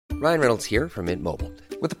Ryan Reynolds here from Mint Mobile.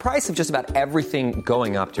 With the price of just about everything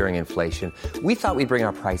going up during inflation, we thought we'd bring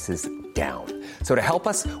our prices down. So to help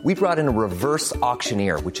us, we brought in a reverse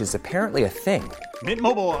auctioneer, which is apparently a thing. Mint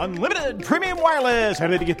Mobile Unlimited Premium Wireless. How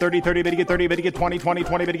to get 30, 30, bit to get 30, bit to get 20, 20,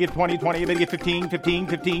 20, bit to get 20, 20, bit to get 15, 15,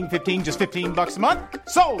 15, 15, just $15 a month?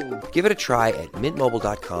 Sold! Give it a try at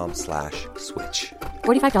mintmobile.com/switch.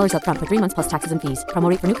 $45 up front for 3 months plus taxes and fees. Promo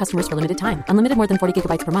rate for new customers for limited time. Unlimited more than 40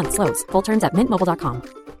 gigabytes per month. Slows full terms at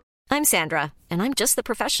mintmobile.com. I'm Sandra, and I'm just the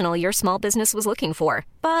professional your small business was looking for.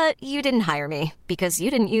 But you didn't hire me because you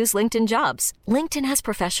didn't use LinkedIn Jobs. LinkedIn has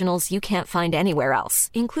professionals you can't find anywhere else,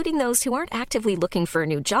 including those who aren't actively looking for a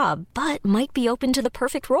new job, but might be open to the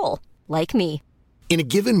perfect role, like me. In a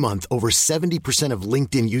given month, over 70% of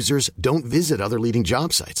LinkedIn users don't visit other leading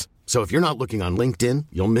job sites. So if you're not looking on LinkedIn,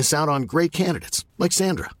 you'll miss out on great candidates like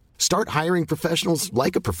Sandra. Start hiring professionals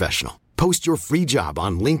like a professional. Post your free job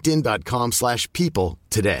on linkedin.com/people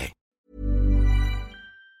today.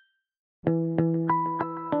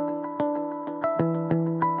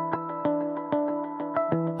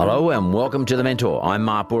 Hello and welcome to The Mentor. I'm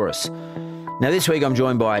Mark Bouris. Now this week I'm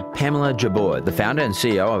joined by Pamela Jabbour, the founder and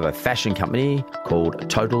CEO of a fashion company called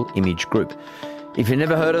Total Image Group. If you've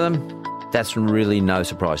never heard of them, that's really no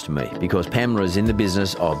surprise to me because Pamela is in the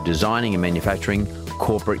business of designing and manufacturing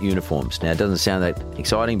corporate uniforms. Now it doesn't sound that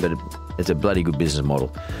exciting, but it's a bloody good business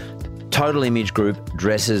model. Total Image Group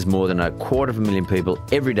dresses more than 250,000 people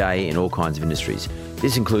every day in all kinds of industries.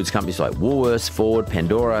 This includes companies like Woolworths, Ford,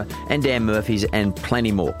 Pandora, and Dan Murphy's, and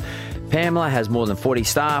plenty more. Pamela has more than 40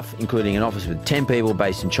 staff, including an office with 10 people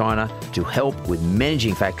based in China, to help with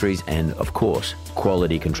managing factories and, of course,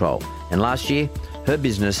 quality control. And last year, her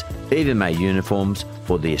business even made uniforms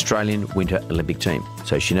for the Australian Winter Olympic team.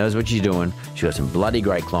 So she knows what she's doing. She's got some bloody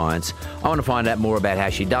great clients. I want to find out more about how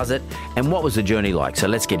she does it and what was the journey like. So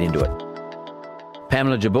let's get into it.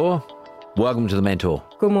 Pamela Jabbour, welcome to The Mentor.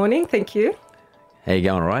 Good morning. Thank you. How you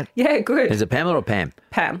going, all right? Yeah, good. Is it Pamela or Pam?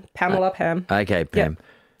 Pam. Pamela, Pam. Okay, Pam. Yep.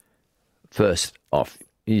 First off,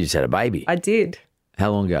 you just had a baby. I did.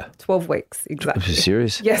 How long ago? 12 weeks, exactly. Are you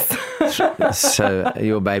serious? Yes. So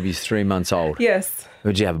your baby's 3 months old? Yes.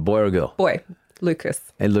 Did you have a boy or a girl? Boy, Lucas.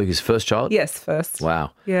 And Lucas, first child? Yes, first.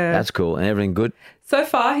 Wow. Yeah. That's cool. And everything good? So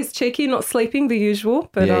far, he's cheeky, not sleeping, the usual,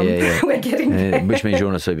 but we're getting there. Which means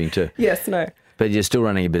you're not sleeping too. Yes, no. But you're still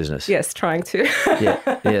running a business. Yes, trying to.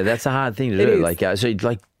 Yeah, that's a hard thing to do. Is.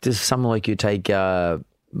 Does someone like you take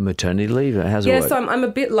maternity leave? How's it work? Yeah, so I'm a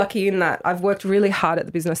bit lucky in that I've worked really hard at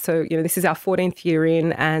the business. So, this is our 14th year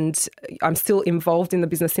in and I'm still involved in the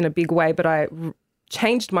business in a big way, but I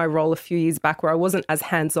changed my role a few years back where I wasn't as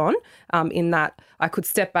hands-on in that I could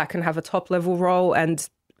step back and have a top-level role, and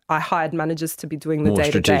I hired managers to be doing the More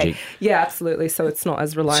day-to-day. strategic. Yeah, absolutely. So it's not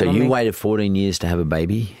as reliant on me. So you waited 14 years to have a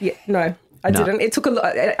baby? Yeah, no. I didn't. It took it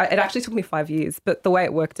actually took me 5 years, but the way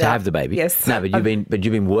it worked out. To have the baby? Yes. No, but you've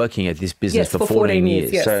been working at this business for 14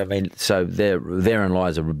 years. Yes. So therein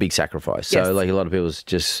lies a big sacrifice. So Yes. like a lot of people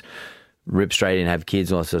just rip straight in and have kids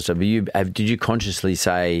and all that sort of stuff. But did you consciously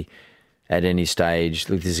say at any stage,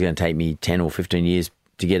 look, this is going to take me 10 or 15 years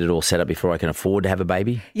to get it all set up before I can afford to have a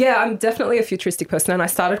baby? Yeah, I'm definitely a futuristic person, and I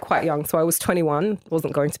started quite young. So I was 21,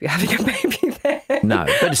 wasn't going to be having a baby there. No,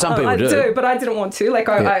 but some people do. I do, but I didn't want to.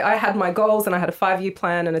 I had my goals, and I had a 5-year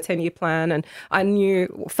plan and a 10-year plan, and I knew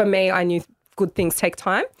good things take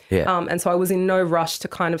time. Yeah. And so I was in no rush to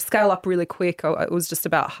kind of scale up really quick. It was just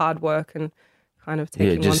about hard work and kind of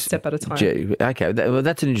taking one step at a time. Okay, well,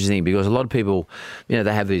 that's an interesting thing because a lot of people, they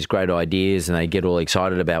have these great ideas and they get all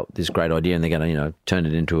excited about this great idea and they're going to, turn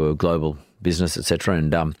it into a global business, etc.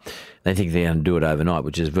 And they think they're going to do it overnight,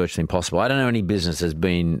 which is virtually impossible. I don't know any business that's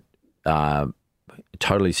been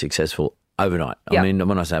totally successful overnight. Yeah. I mean,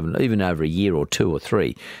 when I say even over a year or 2 or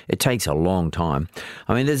 3, it takes a long time.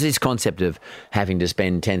 I mean, there's this concept of having to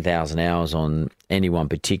spend 10,000 hours on any one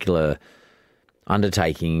particular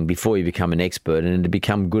undertaking before you become an expert, and to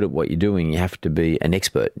become good at what you're doing, you have to be an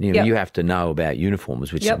expert. You have to know about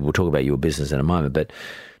uniforms, which we'll talk about your business in a moment. But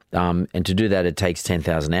and to do that, it takes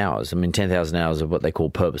 10,000 hours. I mean, 10,000 hours of what they call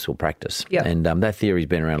purposeful practice. Yep. And that theory's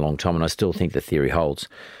been around a long time, and I still think the theory holds.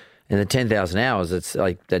 And the 10,000 hours,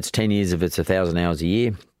 that's 10 years if it's 1,000 hours a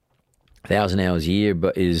year. 1,000 hours a year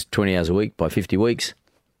but is 20 hours a week by 50 weeks.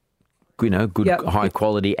 Good high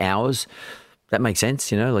quality hours. That makes sense,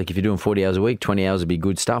 like if you're doing 40 hours a week, 20 hours would be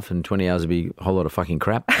good stuff and 20 hours would be a whole lot of fucking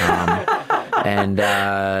crap. And,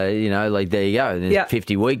 there you go. There's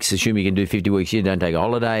 50 weeks. Assume you can do 50 weeks. You don't take a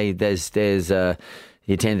holiday. There's your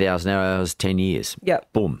 10,000 hours, 10 years.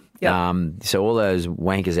 Yep. Boom. So all those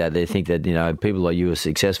wankers out there think that, people like you are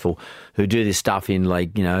successful who do this stuff in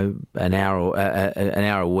an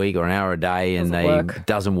hour a week or an hour a day and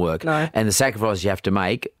doesn't work. No. And the sacrifice you have to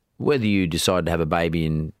make, whether you decide to have a baby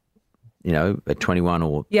in, at 21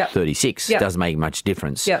 or 36, doesn't make much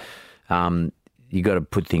difference. Yep. You got to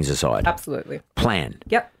put things aside. Absolutely. Plan.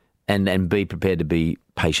 Yep. And be prepared to be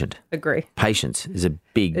patient. Agree. Patience is a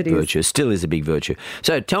big virtue. It still is a big virtue.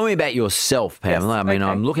 So tell me about yourself, Pamela. Yes,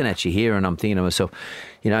 I'm looking at you here and I'm thinking to myself,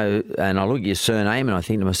 and I look at your surname and I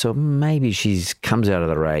think to myself, maybe she comes out of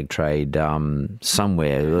the rag trade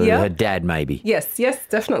somewhere. Yeah. Her dad, maybe. Yes,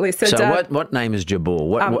 definitely. So Dad, what name is Jabor?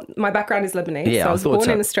 What? My background is Lebanese. Yeah, so I was born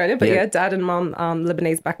so. in Australia, but Dad and Mum,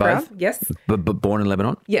 Lebanese background. Both? Yes. But born in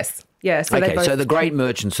Lebanon? Yes. Yeah. So Okay, so the great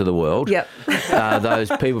merchants of the world, Yep. those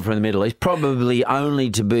people from the Middle East, probably only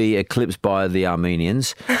to be eclipsed by the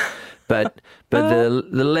Armenians, but the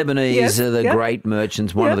Lebanese are the great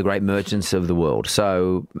merchants, one of the great merchants of the world.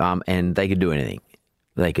 So and they could do anything.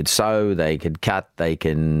 They could sew, they could cut, they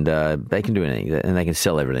can do anything, and they can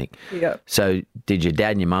sell everything. Yeah. So did your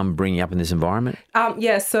dad and your mum bring you up in this environment?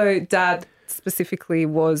 So Dad specifically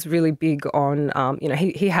was really big on,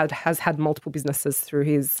 he has had multiple businesses through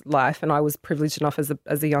his life, and I was privileged enough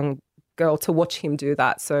as a young girl to watch him do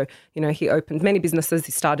that. So, he opened many businesses.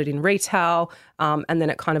 He started in retail, and then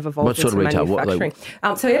it kind of evolved What sort into of retail? manufacturing.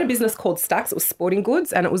 So he had a business called Stacks. It was sporting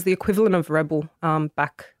goods, and it was the equivalent of Rebel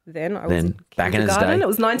back then. I was in back in his day? It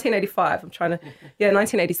was 1985.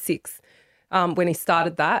 1986. When he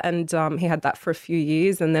started that, and he had that for a few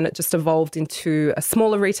years, and then it just evolved into a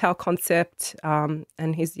smaller retail concept. And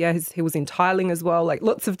he was in tiling as well, like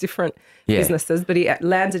lots of different businesses. But he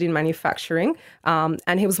landed in manufacturing,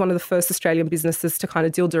 and he was one of the first Australian businesses to kind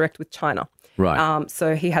of deal direct with China. Right.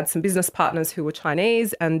 So he had some business partners who were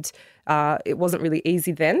Chinese, and it wasn't really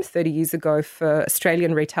easy then, 30 years ago, for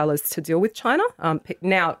Australian retailers to deal with China.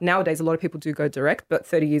 Nowadays, a lot of people do go direct, but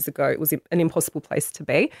 30 years ago, it was an impossible place to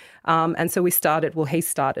be. And so he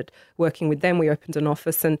started working with them. We opened an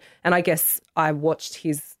office, and I guess I watched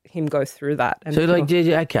him go through that. And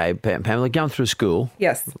Pamela, going through school.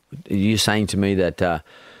 Yes. You're saying to me that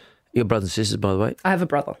your brothers and sisters, by the way? I have a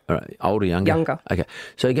brother. All right. Older, younger? Younger. Okay.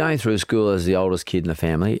 So going through school as the oldest kid in the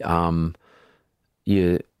family,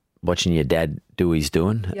 you're watching your dad do what he's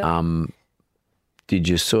doing. Yep. Did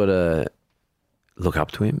you sort of look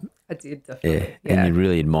up to him? I did, definitely. Yeah. And you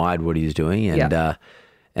really admired what he was doing. And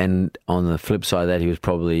and on the flip side of that, he was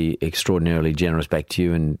probably extraordinarily generous back to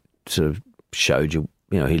you and sort of showed you,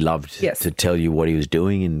 he loved to tell you what he was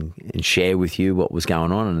doing and share with you what was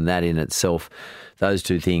going on. And that in itself, those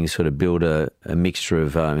two things sort of build a mixture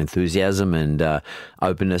of enthusiasm and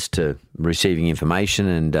openness to receiving information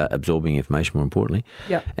and absorbing information, more importantly.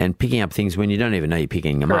 Yeah. And picking up things when you don't even know you're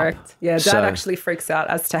picking them up. Correct. Yeah, Dad actually freaks out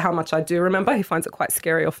as to how much I do remember. He finds it quite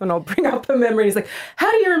scary. Often I'll bring up a memory. He's like,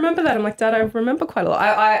 how do you remember that? I'm like, Dad, I remember quite a lot.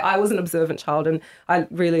 I was an observant child, and I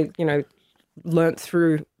really, learnt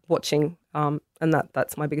through watching, and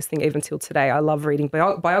that's my biggest thing even till today. I love reading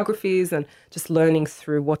biographies and just learning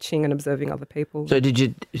through watching and observing other people. So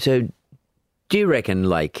do you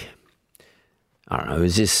reckon, I don't know,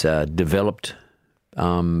 is this developed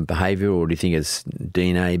behaviour, or do you think it's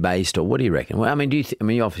DNA based, or what do you reckon? Well,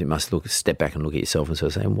 you obviously must step back and look at yourself and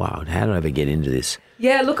sort of say, wow, how did I ever get into this?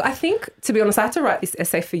 Yeah, look, I think, to be honest, I had to write this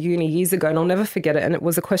essay for uni years ago, and I'll never forget it. And it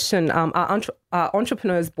was a question, are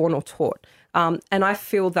entrepreneurs born or taught? And I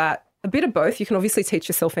feel that a bit of both. You can obviously teach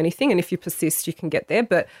yourself anything, and if you persist, you can get there.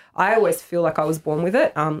 But I always feel like I was born with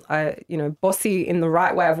it. Bossy in the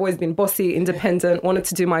right way. I've always been bossy, independent, wanted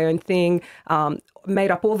to do my own thing, made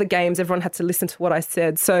up all the games. Everyone had to listen to what I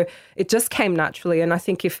said. So it just came naturally. And I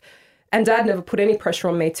think and Dad never put any pressure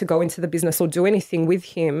on me to go into the business or do anything with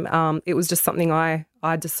him. It was just something I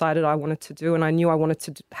decided I wanted to do, and I knew I wanted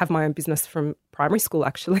to have my own business from primary school,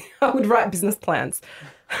 actually. I would write business plans.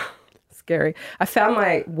 Scary. I found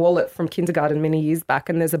my wallet from kindergarten many years back,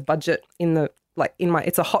 and there's a budget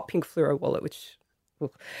it's a hot pink fluoro wallet,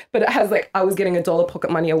 but it has I was getting $1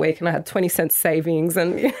 pocket money a week, and I had 20 cents savings,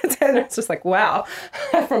 and it's just like, wow,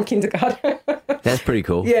 from kindergarten. That's pretty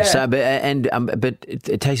cool. Yeah. So, but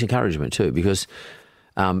it takes encouragement too, because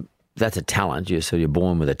that's a talent. You're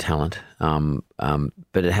born with a talent,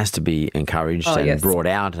 but it has to be encouraged brought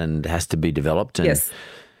out, and has to be developed. And, yes.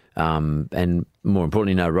 And more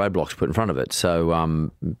importantly, no roadblocks put in front of it. So,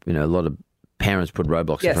 a lot of parents put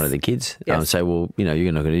roadblocks in front of their kids and say, well,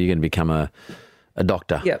 you're going to become a a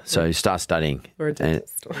doctor. Yep. So you start studying. Or a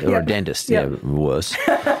dentist. Or a dentist, yeah, worse.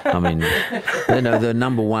 I mean, the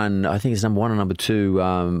number one, I think it's number one or number two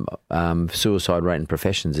suicide rate in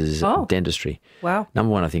professions is dentistry. Wow.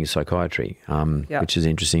 Number one, I think, is psychiatry, which is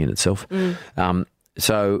interesting in itself.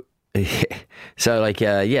 So no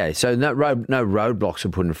roadblocks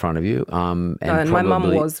were put in front of you. And my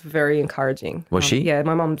mum was very encouraging. Was she? Yeah,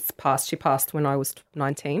 my mum's passed. She passed when I was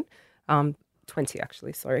 19. 20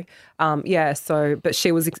 actually, sorry. But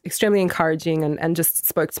she was extremely encouraging and just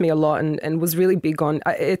spoke to me a lot and was really big on,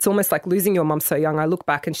 it's almost like losing your mum so young. I look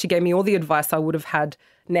back and she gave me all the advice I would have had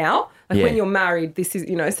now. Like when you're married, this is,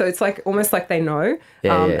 so it's like almost like they know.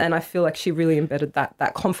 And I feel like she really embedded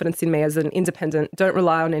that confidence in me as an independent, don't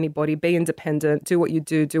rely on anybody, be independent, do what you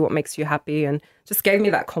do what makes you happy, and just gave me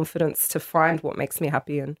that confidence to find what makes me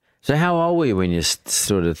happy. And so how old were you when you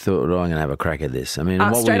sort of thought, I'm going to have a crack at this? I mean,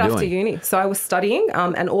 what were you doing? Straight after uni. So I was studying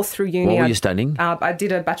and all through uni. What were you studying? I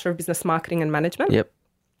did a Bachelor of Business Marketing and Management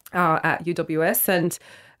at UWS. And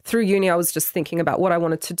through uni, I was just thinking about what I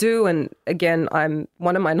wanted to do. And again, I'm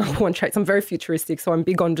one of my number one traits, I'm very futuristic, so I'm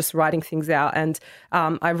big on just writing things out. And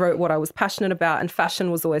I wrote what I was passionate about, and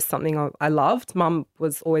fashion was always something I loved. Mum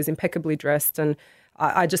was always impeccably dressed, and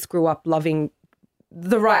I just grew up loving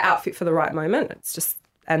the right outfit for the right moment. It's just...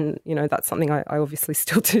 And, that's something I obviously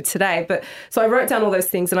still do today. But so I wrote down all those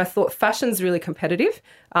things and I thought fashion's really competitive.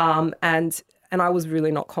 And I was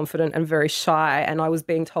really not confident and very shy. And I was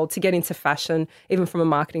being told to get into fashion, even from a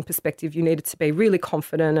marketing perspective, you needed to be really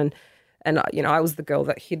confident. And I was the girl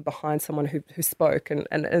that hid behind someone who spoke.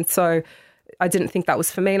 And so I didn't think that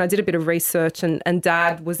was for me. And I did a bit of research and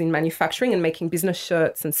Dad was in manufacturing and making business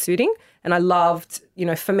shirts and suiting. And I loved,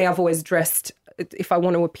 for me, I've always dressed, if I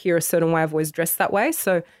want to appear a certain way, I've always dressed that way.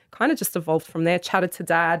 So kind of just evolved from there, chatted to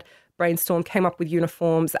Dad, brainstormed, came up with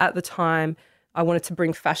uniforms. At the time, I wanted to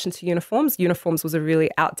bring fashion to uniforms. Uniforms was a really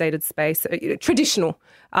outdated space, traditional.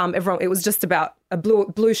 It was just about a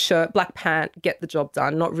blue shirt, black pant, get the job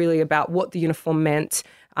done, not really about what the uniform meant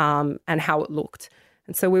and how it looked.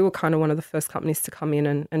 And so we were kind of one of the first companies to come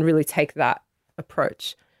in and really take that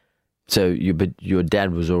approach. So, but your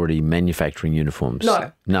dad was already manufacturing uniforms?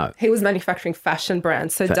 No. He was manufacturing fashion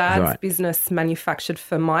brands. So Dad's business manufactured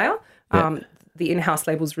for Maya. The in-house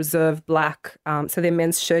labels Reserve, Black. So they're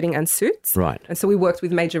men's shirting and suits. Right. And so we worked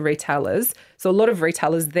with major retailers. So a lot of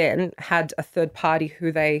retailers then had a third party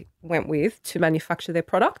who they went with to manufacture their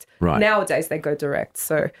product. Right. Nowadays they go direct.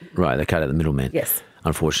 So right, they cut out the middleman. Yes.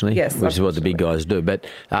 Unfortunately. Yes. Which is what the big guys do. But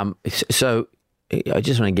so I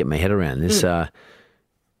just want to get my head around this.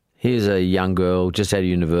 Here's a young girl just out of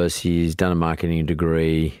university, has done a marketing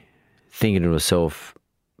degree, thinking to herself,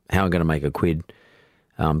 how am I going to make a quid?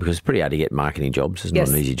 Because it's pretty hard to get marketing jobs. It's not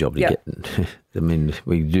an easy job to get. I mean,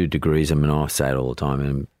 we do degrees. I mean, I say it all the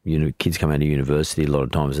time. And kids come out of university a lot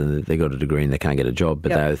of times and they got a degree and they can't get a job, but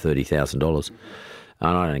they owe $30,000.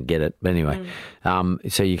 And I don't get it. But anyway,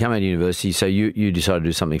 so you come out of university. So you decided to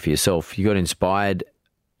do something for yourself. You got inspired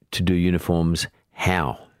to do uniforms.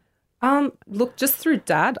 How? Look, just through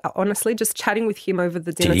Dad, honestly, just chatting with him over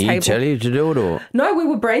the dinner table. Did he tell you to do it or? No, we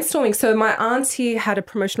were brainstorming. So my auntie had a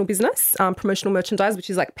promotional business, promotional merchandise, which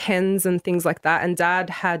is like pens and things like that. And Dad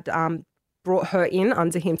had brought her in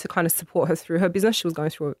under him to kind of support her through her business. She was going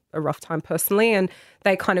through a rough time personally, and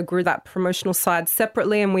they kind of grew that promotional side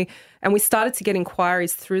separately. And we started to get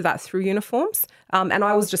inquiries through uniforms. And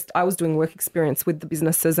I was doing work experience with the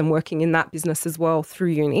businesses and working in that business as well through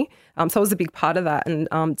uni. So I was a big part of that. And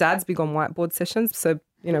Dad's big on whiteboard sessions. So,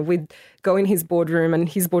 we'd go in his boardroom, and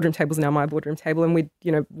his boardroom table is now my boardroom table, and we'd,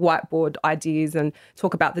 whiteboard ideas and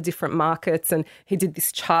talk about the different markets. And he did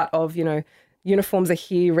this chart of, uniforms are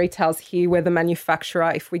here, retail's here, we're the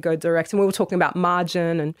manufacturer if we go direct. And we were talking about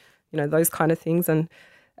margin and, those kind of things. And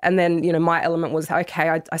then, my element was,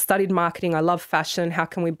 okay, I studied marketing, I love fashion, how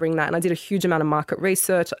can we bring that? And I did a huge amount of market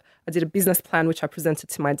research. I did a business plan, which I presented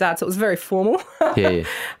to my dad. So it was very formal. Yeah.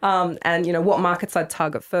 And, what markets I'd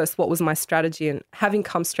target first, what was my strategy? And having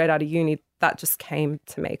come straight out of uni, that just came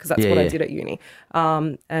to me because that's what I did at uni.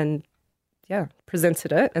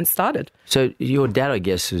 Presented it and started. So your dad, I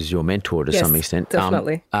guess, was your mentor to some extent.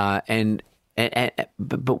 Definitely.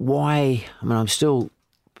 But why? I mean, I'm still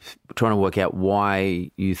trying to work out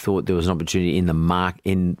why you thought there was an opportunity in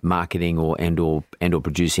in marketing or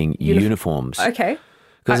producing uniforms. Okay.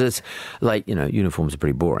 Because it's like, uniforms are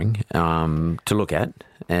pretty boring to look at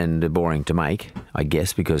and boring to make, I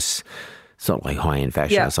guess, because it's not like high-end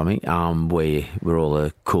fashion or something, where all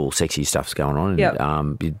the cool, sexy stuff's going on.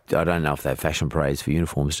 And, I don't know if they have fashion parades for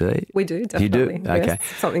uniforms, do they? We do, definitely. You do? Okay. Yes,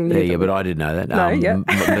 something new. Yeah, but I didn't know that. No,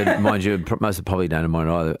 but mind you, most probably don't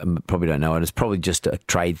know it. It's probably just a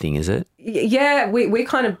trade thing, is it? Yeah, we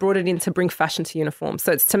kind of brought it in to bring fashion to uniform.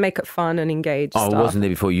 So it's to make it fun and engage Oh, staff. it wasn't there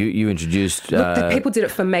before. You introduced... Look, the people did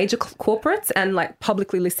it for major corporates and like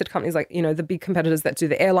publicly listed companies, like, you know, the big competitors that do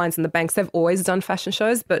the airlines and the banks. They've always done fashion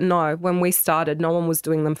shows. But no, when we started, no one was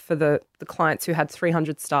doing them for the clients who had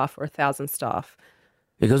 300 staff or 1,000 staff.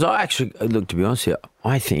 Because I actually, look, to be honest here,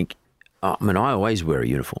 I think, I always wear a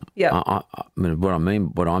uniform. Yeah. I mean, what I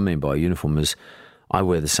mean by a uniform is I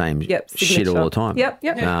wear the same shit signature. all the time. Yep.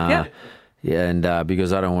 Yeah, and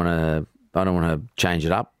because I don't want to change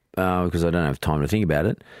it up because I don't have time to think about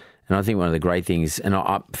it. And I think one of the great things, and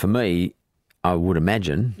for me, I would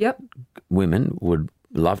imagine women would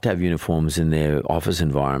love to have uniforms in their office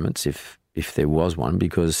environments if there was one,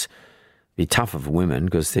 because it'd be tougher for women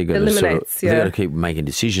because they've got to keep making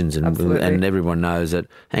decisions, and everyone knows that.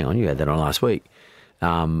 Hang on, you had that on last week.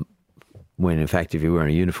 When in fact, if you're wearing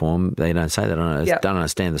a uniform, they don't say that. I don't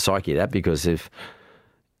understand the psyche of that, because if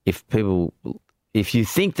you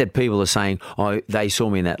think that people are saying, "Oh, they saw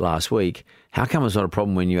me in that last week," how come it's not a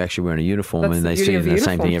problem when you're actually wearing a uniform and they see you in the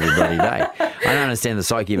same thing every bloody day? I don't understand the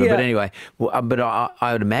psyche of it, but anyway. But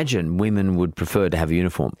I would imagine women would prefer to have a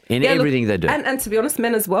uniform in everything they do, and to be honest,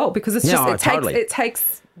 men as well, because it's it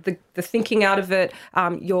takes the thinking out of it.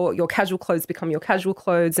 Your casual clothes become your casual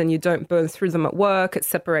clothes, and you don't burn through them at work. It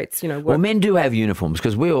separates, work. Well, men do have uniforms,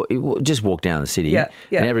 because we all just walk down the city, and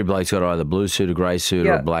every bloke's got either a blue suit, a grey suit,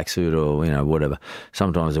 or a black suit, or whatever.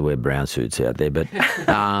 Sometimes they wear brown suits out there, but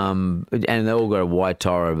and they all got a white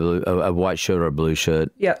tie, or a white shirt, or a blue shirt,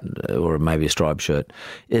 or maybe a striped shirt.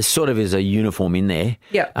 It sort of is a uniform in there.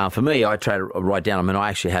 For me, I try to write down. I mean, I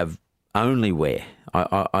actually have only wear.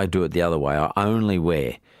 I do it the other way. I only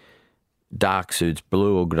wear dark suits,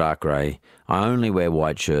 blue or dark grey. I only wear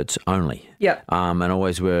white shirts, only. And I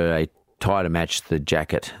always wear a tie to match the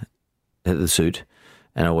jacket, the suit,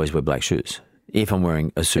 and I always wear black shoes if I'm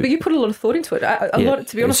wearing a suit. But you put a lot of thought into it.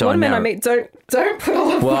 To be honest, a lot of men I meet don't put a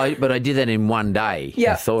lot of thought. But I did that in one day.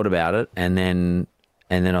 I thought about it, and then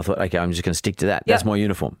I thought, okay, I'm just going to stick to that. That's my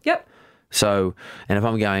uniform. So, and if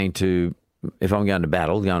I'm going to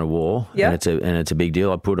battle, going to war, and it's a big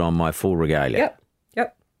deal, I put on my full regalia.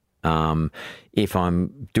 If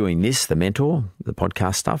I'm doing this, the mentor, the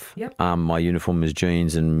podcast stuff, my uniform is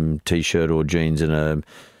jeans and T-shirt, or jeans and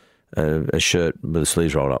a shirt with the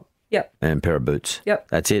sleeves rolled up, and a pair of boots.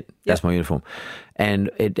 That's it. That's my uniform, and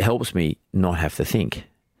it helps me not have to think.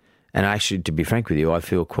 And actually, to be frank with you, I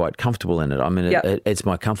feel quite comfortable in it. I mean, it's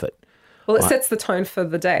my comfort. Well, it sets the tone for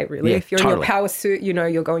the day, really. If you're in your power suit,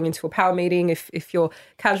 you're going into a power meeting. If you're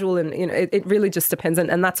casual, and it really just depends.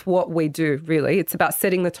 And that's what we do, really. It's about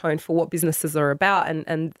setting the tone for what businesses are about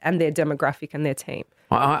and their demographic and their team.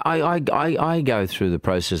 I go through the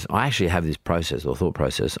process. I actually have this process or thought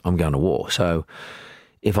process. I'm going to war. So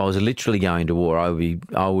if I was literally going to war,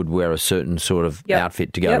 I would wear a certain sort of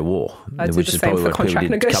outfit to go to war. I do the same for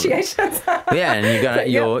contract negotiations.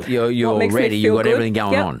 And you're ready. You've got everything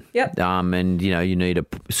going on. And you need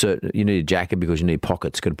a jacket because you need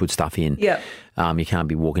pockets. Got to put stuff in. You can't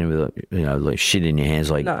be walking with like shit in your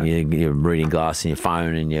hands, like your reading glass and your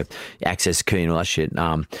phone and your access key and all that shit.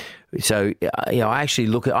 So I actually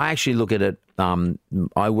look at it.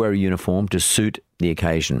 I wear a uniform to suit the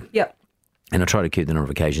occasion. And I try to keep the number of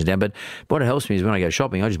occasions down. But what helps me is when I go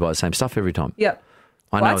shopping, I just buy the same stuff every time.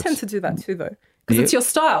 I tend to do that too, though, because it's your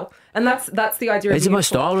style, and that's the idea. Is it my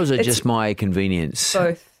style, or is it just my convenience?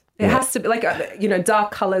 Both. It has to be like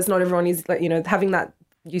dark colours. Not everyone is having that.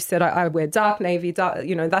 You said I wear dark navy. Dark.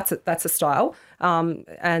 That's a style.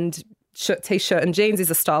 And t-shirt and jeans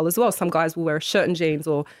is a style as well. Some guys will wear a shirt and jeans,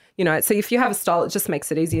 or so if you have a style, it just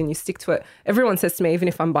makes it easy and you stick to it. Everyone says to me, even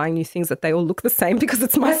if I'm buying new things, that they all look the same because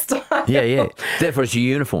it's my style. Therefore, it's your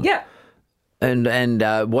uniform.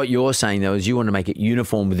 And what you're saying, though, is you want to make it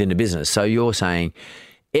uniform within the business. So you're saying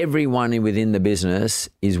everyone within the business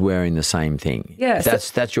is wearing the same thing.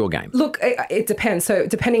 That's your game. Look, it depends. So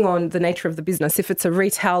depending on the nature of the business, if it's a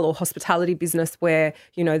retail or hospitality business where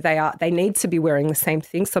they need to be wearing the same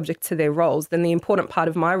thing subject to their roles, then the important part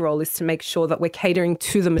of my role is to make sure that we're catering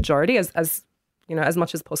to the majority as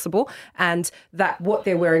much as possible, and that what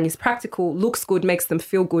they're wearing is practical, looks good, makes them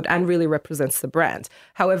feel good, and really represents the brand.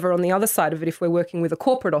 However, on the other side of it, if we're working with a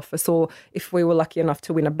corporate office, or if we were lucky enough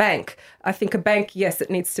to win a bank, I think a bank, yes, it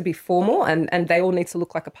needs to be formal, and they all need to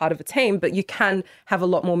look like a part of a team, but you can have a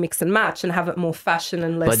lot more mix and match and have it more fashion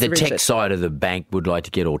and less But the rigid. tech side of the bank would like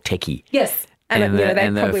to get all techie. Yes. And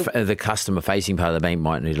the customer-facing part of the bank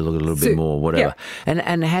might need to look a little bit more, whatever.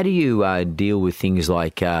 And how do you deal with things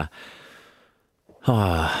like...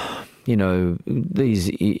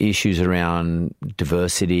 these issues around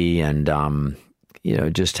diversity and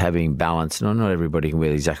just having balance. Not everybody can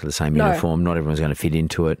wear exactly the same uniform. Not everyone's going to fit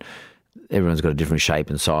into it. Everyone's got a different shape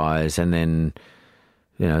and size. And then,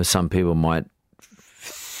 some people might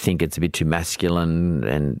think it's a bit too masculine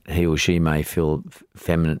and he or she may feel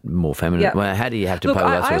more feminine. Yeah. Well, how do you have to pose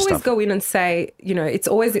that sort of stuff? I always go in and say,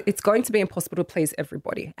 it's going to be impossible to please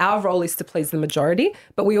everybody. Our role is to please the majority,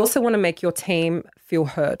 but we also want to make your team feel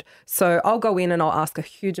heard. So I'll go in and I'll ask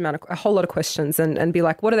a whole lot of questions and be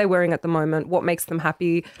like, what are they wearing at the moment? What makes them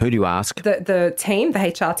happy? Who do you ask? The team, the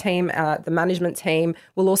HR team, the management team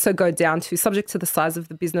will also go down to, subject to the size of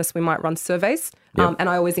the business, we might run surveys. Yep. And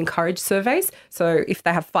I always encourage surveys. So if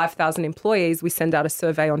they have 5,000 employees, we send out a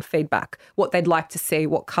survey on feedback, what they'd like to see,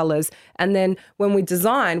 what colours. And then when we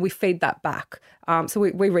design, we feed that back. So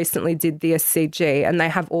we recently did the SCG and they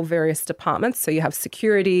have all various departments. So you have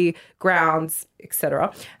security, grounds,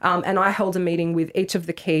 etc. And I held a meeting with each of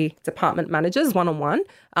the key department managers one-on-one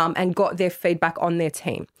and got their feedback on their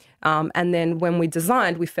team. And then when we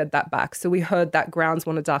designed, we fed that back. So we heard that grounds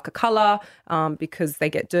want a darker colour because they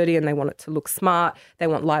get dirty and they want it to look smart. They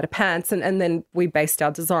want lighter pants. And then we based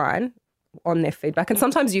our design on their feedback. And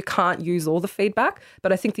sometimes you can't use all the feedback,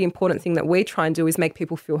 but I think the important thing that we try and do is make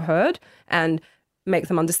people feel heard and make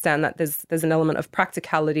them understand that there's an element of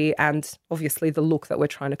practicality and obviously the look that we're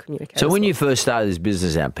trying to communicate. So when you first started this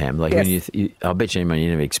business out, Pam, like Yes. when I bet you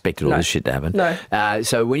never expected all this shit to happen. No.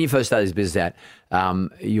 So when you first started this business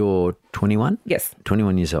out, you're 21? Yes.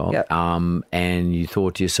 21 years old. Yep. And you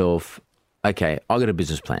thought to yourself, okay, I got a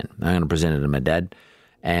business plan. I'm going to present it to my dad,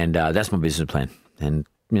 and that's my business plan. And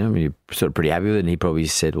you're sort of pretty happy with it. And he probably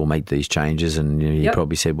said, "Well, make these changes." And he Yep.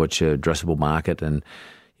 probably said, "What's your addressable market?" And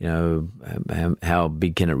how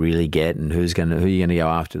big can it really get? And who are you going to go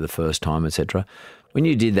after the first time, etc. When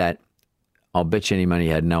you did that, I'll bet you any money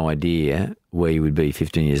you had no idea where you would be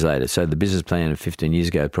 15 years later. So the business plan of 15 years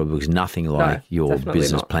ago probably was nothing like your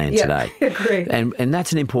business plan today. Agreed. And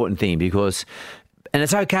that's an important thing because, and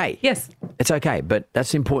it's okay. Yes. It's okay, but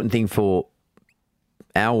that's an important thing for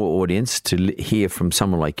our audience to hear from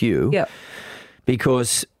someone like you. Yep.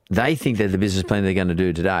 Because they think that the business plan they're going to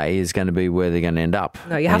do today is going to be where they're going to end up.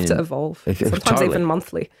 No, you have to evolve. Sometimes even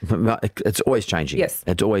monthly. It's always changing. Yes.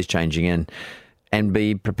 It's always changing and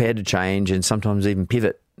be prepared to change and sometimes even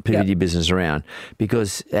pivot Yep. your business around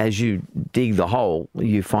because as you dig the hole,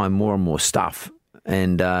 you find more and more stuff.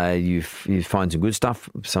 And you find some good stuff,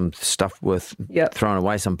 some stuff worth Yep. throwing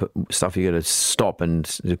away, some stuff you got to stop and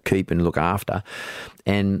keep and look after.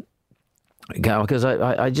 And because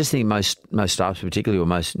I just think most startups, particularly or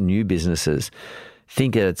most new businesses,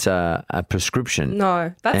 think it's a prescription.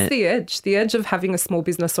 No, that's the edge. The edge of having a small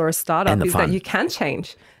business or a startup is that you can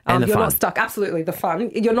change. And the you're fun. not stuck. Absolutely, the fun.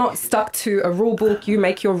 You're not stuck to a rule book. You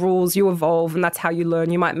make your rules, you evolve, and that's how you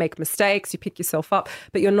learn. You might make mistakes, you pick yourself up,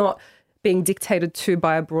 but you're not being dictated to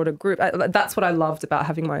by a broader group. That's what I loved about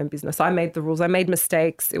having my own business. I made the rules. I made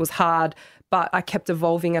mistakes. It was hard, but I kept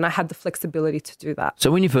evolving and I had the flexibility to do that. So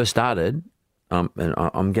when you first started, and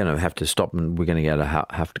I'm going to have to stop and we're going to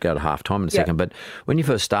have to go to half time in a second, but when you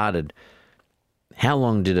first started, how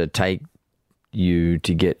long did it take you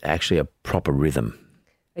to get actually a proper rhythm?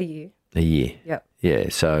 A year. A year. Yep. Yeah.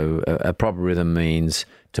 So a proper rhythm means,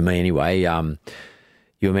 to me anyway,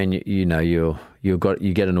 you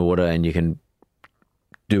get an order and you can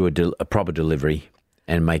do a proper delivery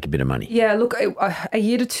and make a bit of money. Yeah, look, a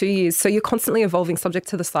year to 2 years. So you're constantly evolving subject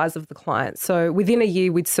to the size of the client. So within a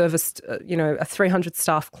year, we'd serviced, a 300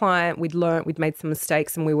 staff client. We'd made some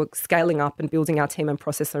mistakes and we were scaling up and building our team and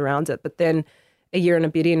process around it. But then a year and a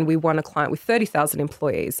bit in, we won a client with 30,000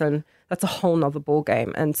 employees and that's a whole nother ball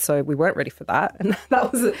game. And so we weren't ready for that. And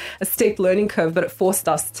that was a steep learning curve, but it forced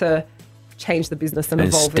us to change the business and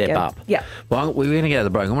evolve step again. up. Yeah. Well, we're going to get out of the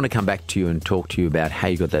break. I want to come back to you and talk to you about how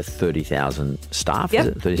you got that 30,000 staff, Yep. is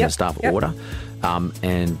it 30,000 staff order,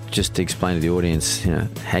 and just to explain to the audience,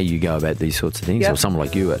 how you go about these sorts of things, Yep. or someone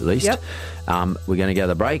like you at least. Yep. We're going to go to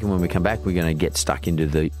the break, and when we come back, we're going to get stuck into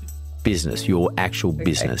the business, your actual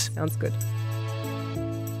business. Sounds good.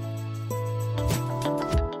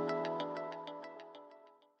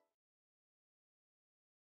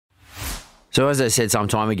 So as I said some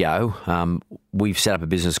time ago, we've set up a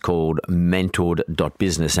business called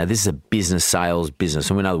Mentored.business. Now, this is a business sales business.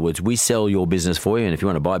 So in other words, we sell your business for you. And if you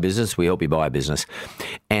want to buy a business, we help you buy a business.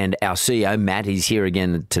 And our CEO, Matt, is here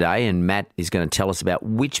again today. And Matt is going to tell us about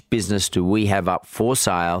which business do we have up for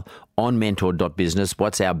sale on Mentored.business.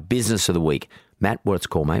 What's our business of the week? Matt, what's it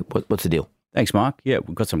called, mate? What's the deal? Thanks, Mark. Yeah,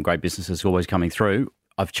 we've got some great businesses always coming through.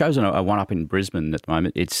 I've chosen a one up in Brisbane at the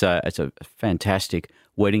moment. It's a fantastic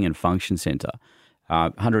wedding and function centre.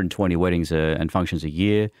 120 weddings and functions a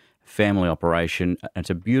year, family operation. It's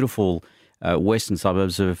a beautiful western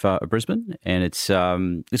suburbs of Brisbane, and it's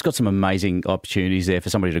got some amazing opportunities there for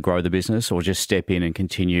somebody to grow the business or just step in and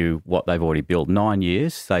continue what they've already built. 9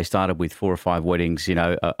 years. They started with 4 or 5 weddings,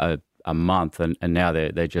 a month, and now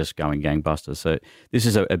they're just going gangbusters. So this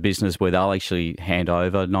is a business where they'll actually hand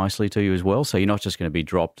over nicely to you as well. So you're not just going to be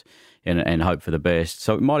dropped and hope for the best.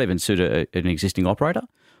 So it might even suit an existing operator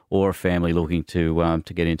or a family looking to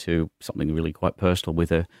get into something really quite personal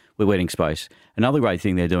with wedding space. Another great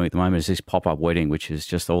thing they're doing at the moment is this pop-up wedding, which is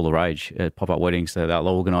just all the rage. Pop-up weddings, they'll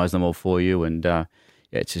organise them all for you, and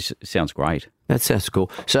it sounds great. That sounds cool.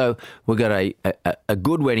 So we've got a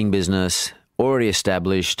good wedding business, already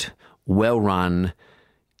established, well run,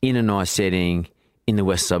 in a nice setting, in the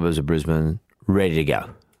west suburbs of Brisbane, ready to go.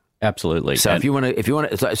 Absolutely. So if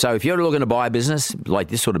you're looking to buy a business like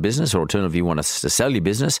this sort of business, or alternatively you want to sell your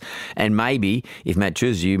business, and maybe if Matt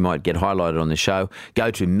chooses you might get highlighted on the show,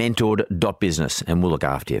 go to mentored.business and we'll look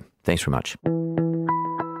after you. Thanks very much.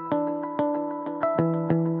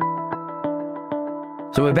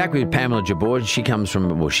 So we're back with Pamela Jabbour. She's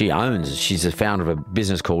the founder of a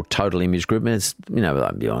business called Total Image Group. And it's,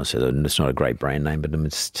 I'll be honest, it's not a great brand name, but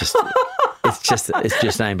it's just, it's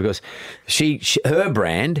just named because her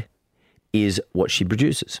brand is what she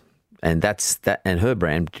produces. And and her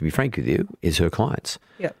brand, to be frank with you, is her clients.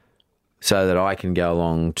 Yep. So that I can go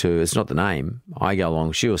along to, it's not the name, I go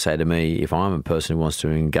along, she'll say to me, if I'm a person who wants to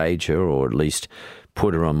engage her or at least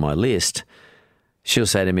put her on my list, she'll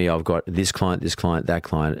say to me, I've got this client, that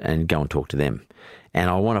client, and go and talk to them. And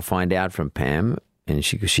I want to find out from Pam, and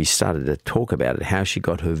she started to talk about it, how she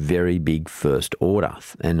got her very big first order.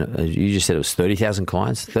 And you just said it was 30,000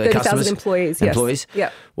 clients? 30,000 employees, yes. Employees?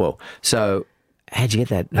 Yeah. Well, so how'd you get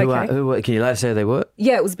that? Okay. Who can you let us say who they were?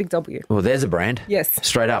 Yeah, it was Big W. Well, there's a brand. Yes.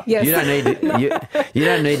 Straight up. Yes. You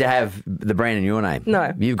don't need to have the brand in your name.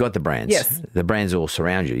 No. You've got the brands. Yes. The brands all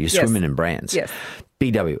surround you. You're swimming in brands. Yes.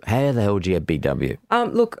 Big W. How the hell did you get Big W?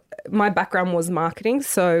 Look, my background was marketing,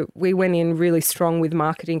 so we went in really strong with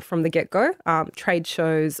marketing from the get-go. Trade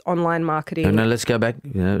shows, online marketing. No, let's go back.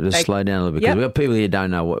 Let's slow down a little bit because we've got people here who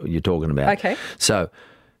don't know what you're talking about. Okay. So,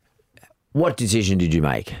 what decision did you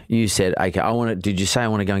make? You said, okay, did you say I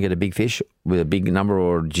want to go and get a big fish with a big number,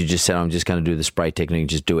 or did you just say I'm just going to do the spray technique and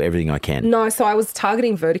just do everything I can? No, so I was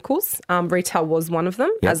targeting verticals. Retail was one of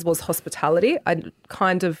them, as was hospitality. I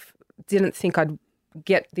kind of didn't think I'd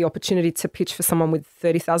get the opportunity to pitch for someone with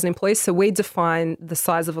 30,000 employees. So we define the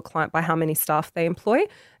size of a client by how many staff they employ.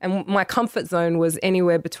 And my comfort zone was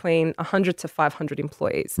anywhere between 100 to 500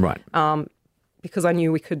 employees. Right. Because I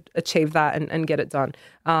knew we could achieve that and get it done.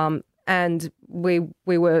 And we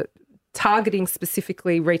were targeting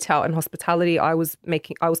specifically retail and hospitality. I was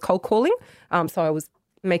cold calling. So I was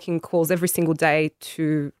making calls every single day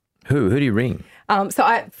to... Who do you ring? How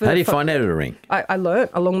do you find out who to ring? I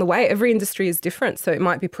learned along the way. Every industry is different. So it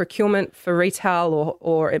might be procurement for retail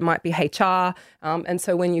or it might be HR. And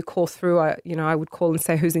so when you call through, I would call and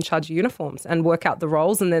say who's in charge of uniforms and work out the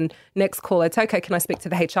roles. And then next call, I'd say, okay, can I speak to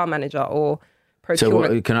the HR manager or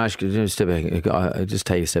procurement? So can I ask you, step back? I'll just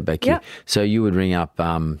take a step back here. Yeah. So you would ring up,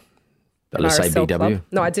 let's say RSL BW? Club.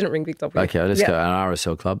 No, I didn't ring Big W. Okay, let's go, an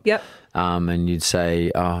RSL club. Yep. And you'd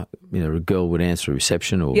say, a girl would answer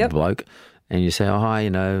reception or a bloke. And you say, hi,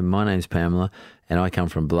 my name's Pamela and I come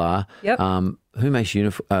from blah. Yep. Who makes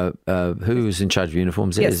who's in charge of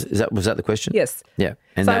uniforms? Yes. Was that the question? Yes. Yeah.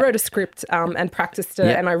 And I wrote a script and practiced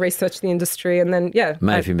it and I researched the industry and then,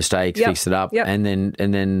 made a few mistakes, fixed it up. Yep. And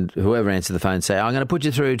then whoever answered the phone say, I'm going to put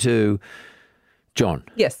you through to John.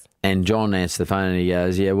 Yes. And John answered the phone and he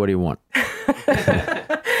goes, yeah, what do you want?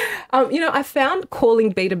 I found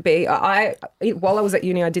calling B2B. While I was at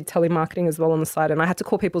uni, I did telemarketing as well on the side, and I had to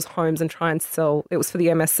call people's homes and try and sell. It was for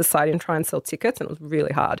the MS Society and try and sell tickets, and it was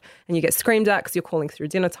really hard. And you get screamed at because you're calling through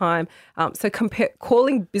dinner time. So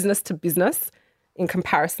calling business to business in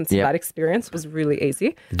comparison to that experience was really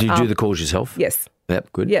easy. Did you do the calls yourself? Yes.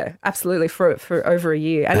 Yep, good. Yeah, absolutely, for over a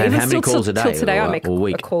year. And even how many calls a day? Till today, or, I make a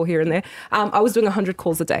week? A call here and there. I was doing 100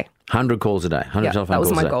 calls a day. 100 calls a day? 100 telephone calls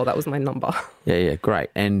a day? That was my goal. That was my number. Yeah, great.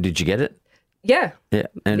 And did you get it? Yeah. Yeah.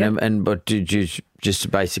 But did you just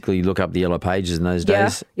basically look up the yellow pages in those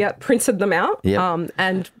days? Yeah, printed them out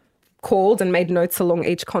and called and made notes along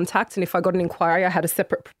each contact. And if I got an inquiry, I had a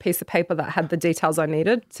separate piece of paper that had the details I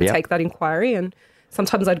needed to take that inquiry. And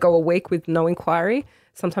sometimes I'd go a week with no inquiry.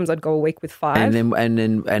 Sometimes I'd go a week with 5. And then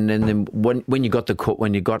when you got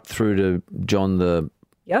when you got through to John, the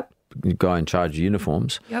guy in charge of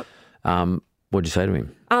uniforms, What'd you say to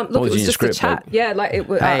him? Look, What it was in your just script? a chat. Yeah, like it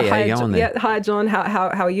was. Hey, how you John, going there? yeah, hi John. How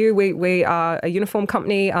are you? We are a uniform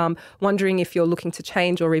company. Wondering if you're looking to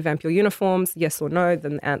change or revamp your uniforms, yes or no.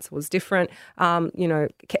 Then the answer was different.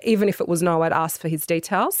 Even if it was no, I'd ask for his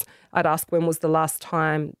details. I'd ask when was the last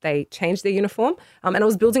time they changed their uniform, and I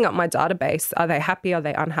was building up my database. Are they happy? Are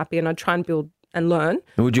they unhappy? And I'd try and build and learn.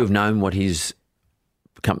 And would you have known what his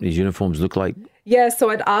company's uniforms look like? Yeah, so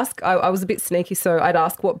I'd ask, I was a bit sneaky, so I'd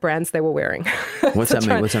ask what brands they were wearing. What's that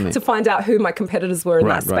mean? To find out who my competitors were in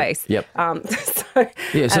that space. Yep. So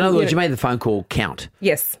in other words, you made the phone call count.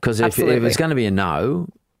 Yes, Because if absolutely. it's going to be a no,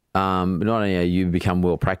 not only are you become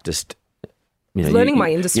well practiced, learning my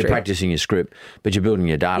industry. You're practicing your script, but you're building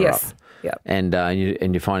your data Yes. up. Yeah. And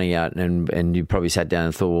you're finding out, and you probably sat down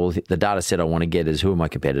and thought, well, the data set I want to get is who are my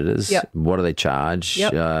competitors? Yep. What do they charge?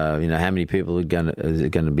 Yep. How many people are going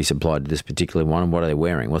to be supplied to this particular one, and what are they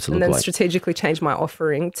wearing? What's it And look then like? strategically change my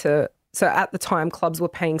offering to. So at the time, clubs were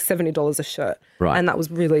paying $70 a shirt, Right. and that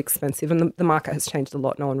was really expensive. And the market has changed a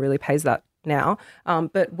lot. No one really pays that now.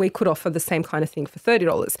 But we could offer the same kind of thing for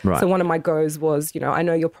 $30. Right. So one of my goes was, I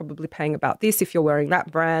know you're probably paying about this if you're wearing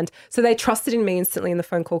that brand. So they trusted in me instantly in the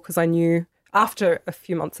phone call because I knew after a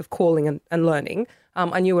few months of calling and learning,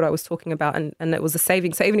 I knew what I was talking about, and it was a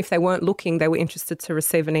saving. So even if they weren't looking, they were interested to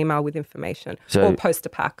receive an email with information or post a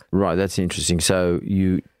pack. Right, that's interesting. So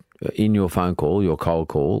you, in your phone call, your cold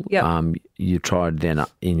call, Yep. you tried then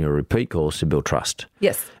in your repeat calls to build trust.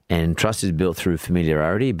 Yes. And trust is built through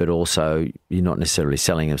familiarity, but also you're not necessarily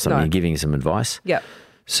selling them something, No. you're giving them some advice. Yep.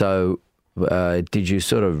 So did you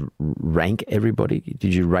sort of rank everybody?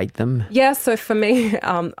 Did you rate them? Yeah, so for me,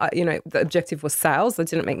 the objective was sales. I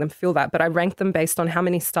didn't make them feel that, but I ranked them based on how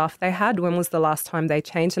many staff they had, when was the last time they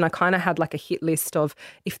changed, and I kind of had like a hit list of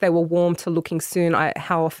if they were warm to looking soon,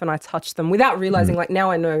 how often I touched them without realizing. Like now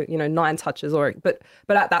I know, 9 touches, but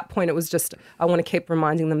at that point it was just I want to keep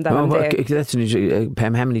reminding them that I'm there. That's an interesting.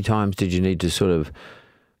 Pam, how many times did you need to sort of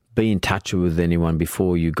be in touch with anyone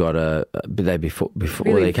before you got before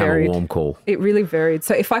Really they came varied. a warm call? It really varied.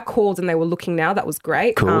 So if I called and they were looking now, that was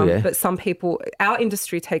great. Cool, yeah. But some people, our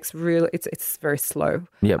industry takes it's very slow.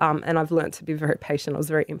 Yep. And I've learned to be very patient. I was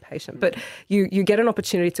very impatient. But you get an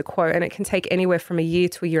opportunity to quote, and it can take anywhere from a year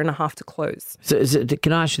to a year and a half to close. So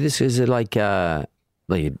can I ask you this? Is it like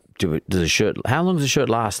does a shirt? How long does a shirt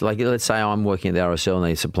last? Like, let's say I'm working at the RSL and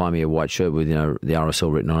they supply me a white shirt with the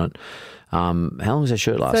RSL written on it. How long does that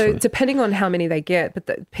shirt last? So for? depending on how many they get, but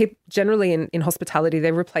generally in hospitality,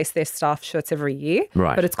 they replace their staff shirts every year.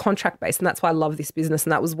 Right. But it's contract based, and that's why I love this business.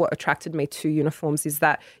 And that was what attracted me to uniforms, is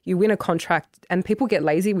that you win a contract, and people get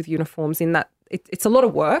lazy with uniforms in that it's a lot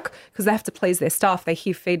of work because they have to please their staff. They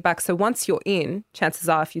hear feedback. So once you're in, chances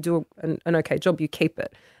are if you do an okay job, you keep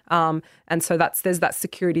it. And so there's that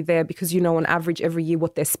security there because on average every year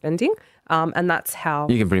what they're spending, and that's how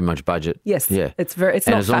You can pretty much budget. Yes, Yeah. it's and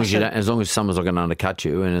not as long fashion. as long as someone's not going to undercut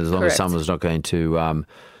you, and as long Correct. as someone's not going to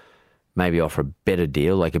maybe offer a better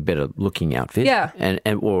deal, like a better looking outfit. Yeah. And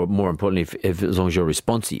or more importantly, if as long as you're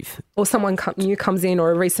responsive. Or someone new comes in,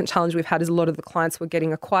 or a recent challenge we've had is a lot of the clients were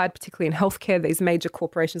getting acquired, particularly in healthcare. These major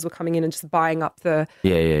corporations were coming in and just buying up the...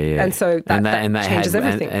 Yeah. And so that changes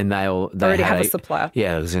everything. And they already have a supplier.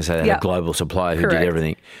 Yeah, I was going to say they had Yeah. a global supplier who Correct. did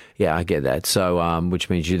everything. Yeah, I get that. So, which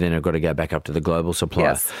means you then have got to go back up to the global supplier.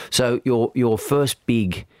 Yes. So your first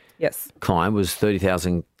big Yes. client was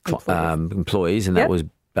 30,000 employees, and that Yep. was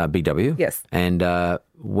Big W. Yes. And that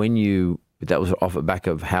was off the back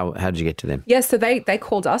of how did you get to them? Yeah, so they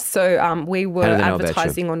called us. So we were How do they know about you?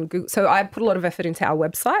 advertising on Google. So I put a lot of effort into our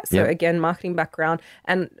website. So Yep. again, marketing background,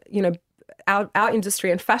 and our industry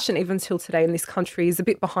and fashion, even till today in this country, is a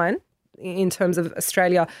bit behind. In terms of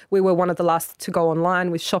Australia, we were one of the last to go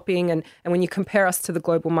online with shopping, and when you compare us to the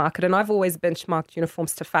global market, and I've always benchmarked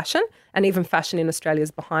uniforms to fashion, and even fashion in Australia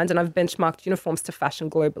is behind, and I've benchmarked uniforms to fashion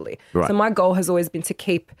globally. Right. So my goal has always been to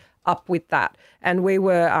keep up with that, and we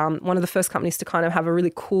were one of the first companies to kind of have a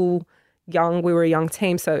really cool we were a young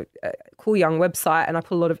team, so a cool young website, and I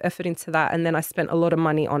put a lot of effort into that, and then I spent a lot of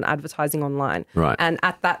money on advertising online. Right. And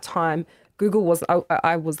at that time, Google was,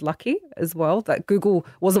 I was lucky as well that Google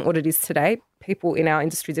wasn't what it is today. People in our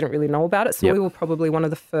industry didn't really know about it. So Yep. we were probably one of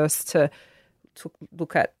the first to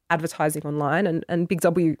look at advertising online, and Big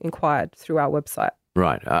W inquired through our website.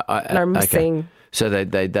 Right. And I remember seeing... So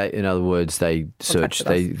they in other words, they searched,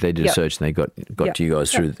 they did a Yep. search, and they got Yep. to you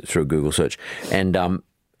guys through a Google search.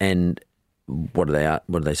 And what did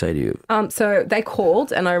they say to you? So they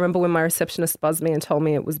called, and I remember when my receptionist buzzed me and told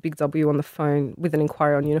me it was Big W on the phone with an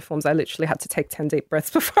inquiry on uniforms, I literally had to take 10 deep breaths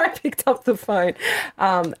before I picked up the phone.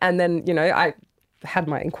 And then, had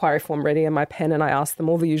my inquiry form ready and my pen, and I asked them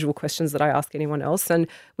all the usual questions that I ask anyone else. And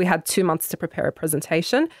we had 2 months to prepare a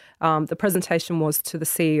presentation. The presentation was to the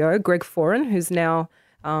CEO, Greg Foran, who's now,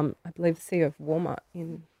 I believe, the CEO of Walmart.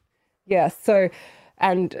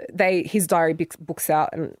 And his diary books out,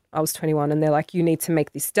 and I was 21, and they're like, you need to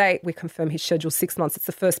make this date. We confirm his schedule 6 months. It's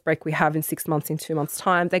the first break we have in 6 months, in 2 months'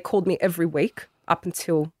 time. They called me every week up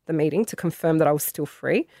until the meeting to confirm that I was still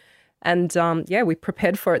free. And we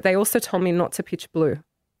prepared for it. They also told me not to pitch blue.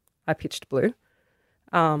 I pitched blue.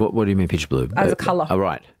 What do you mean pitch blue? As a colour. Oh,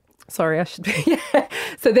 right. Sorry, I should be. Yeah.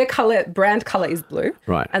 So their brand colour is blue.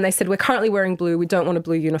 Right. And they said, we're currently wearing blue. We don't want a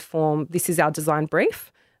blue uniform. This is our design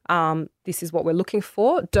brief. This is what we're looking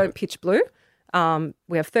for. Don't pitch blue.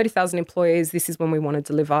 We have 30,000 employees. This is when we want to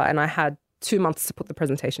deliver. And I had 2 months to put the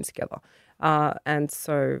presentation together. And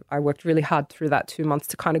so I worked really hard through that 2 months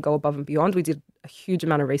to kind of go above and beyond. We did a huge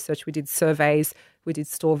amount of research. We did surveys. We did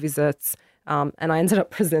store visits. And I ended up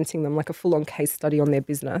presenting them like a full-on case study on their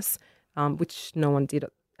business, which no one did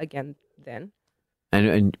again then.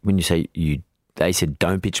 And when you say they said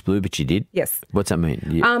don't pitch blue, but you did? Yes. What's that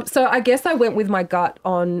mean? So I guess I went with my gut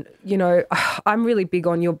on, I'm really big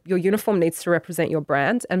on your uniform needs to represent your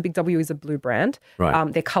brand, and Big W is a blue brand.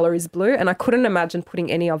 Right. Their colour is blue, and I couldn't imagine putting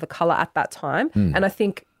any other colour at that time. And I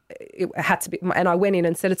think it had to be, and I went in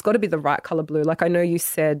and said, it's got to be the right colour blue. Like, I know you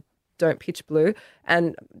said don't pitch blue,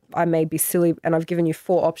 and I may be silly, and I've given you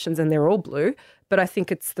 4 options and they're all blue, but I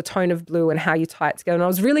think it's the tone of blue and how you tie it together. And I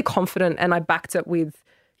was really confident, and I backed it with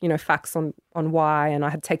facts on why, and I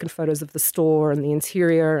had taken photos of the store and the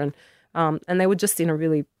interior, and they were just in a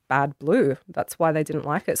really bad blue. That's why they didn't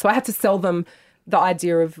like it. So I had to sell them the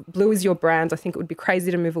idea of blue is your brand. I think it would be crazy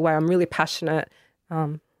to move away. I'm really passionate.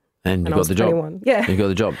 And you got the job. 21. Yeah. You got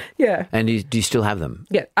the job. Yeah. And do you still have them?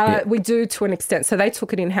 Yeah. We do, to an extent. So they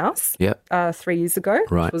took it in-house 3 years ago,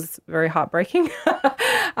 right, which was very heartbreaking.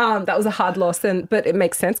 That was a hard loss, but it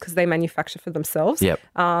makes sense because they manufacture for themselves. Yep.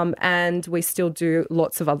 And we still do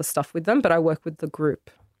lots of other stuff with them, but I work with the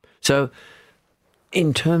group. So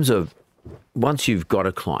in terms of once you've got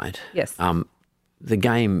a client, yes, the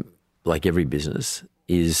game, like every business,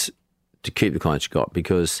 is to keep the clients you've got,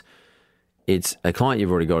 because it's a client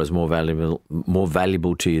you've already got is more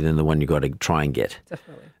valuable to you than the one you've got to try and get.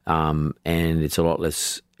 Definitely. And it's a lot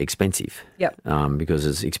less expensive. Yep. Because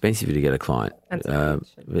it's expensive to get a client. Yep.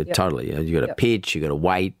 Totally. You got to pitch, you got to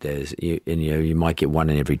wait. You might get one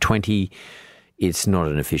in every 20. It's not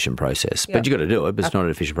an efficient process, but you got to do it. But it's not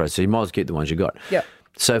an efficient process. So you might as well keep the ones you got. Yep.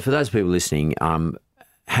 So for those people listening,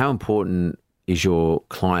 how important is your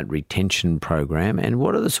client retention program, and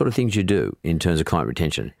what are the sort of things you do in terms of client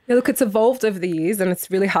retention? Yeah, look, it's evolved over the years, and it's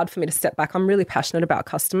really hard for me to step back. I'm really passionate about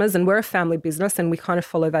customers, and we're a family business, and we kind of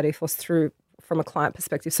follow that ethos through from a client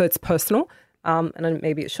perspective. So it's personal, and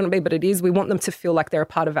maybe it shouldn't be, but it is. We want them to feel like they're a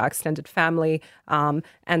part of our extended family,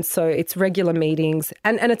 and so it's regular meetings,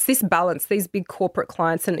 and it's this balance. These big corporate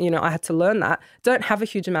clients, and I had to learn that, don't have a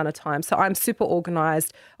huge amount of time. So I'm super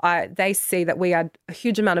organised. They see that we add a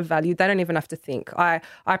huge amount of value. They don't even have to think. I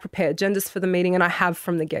prepare agendas for the meeting, and I have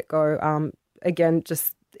from the get-go. Again,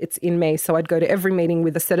 just it's in me. So I'd go to every meeting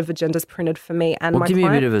with a set of agendas printed for me and my give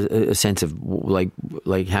client. Me a bit of a sense of like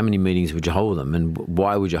how many meetings would you hold them, and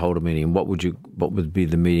why would you hold a meeting, and what would be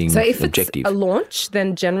the meeting objective? So if it's a launch,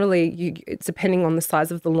 then generally it's depending on the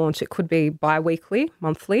size of the launch. It could be bi-weekly,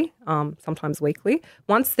 monthly, sometimes weekly.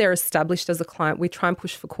 Once they're established as a client, we try and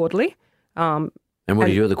push for quarterly. And what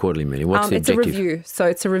do you do at the quarterly meeting? What's the objective? It's a review. So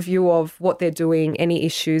it's a review of what they're doing, any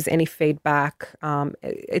issues, any feedback.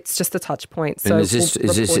 It's just a touch point. So and is this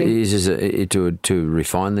to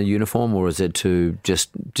refine the uniform, or is it to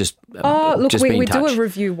just we do a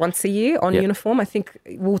review once a year on uniform. I think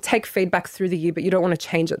we'll take feedback through the year, but you don't want to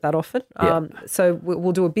change it that often. So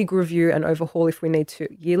we'll do a big review and overhaul if we need to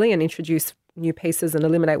yearly, and introduce new pieces and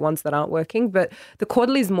eliminate ones that aren't working. But the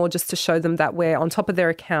quarterly is more just to show them that we're on top of their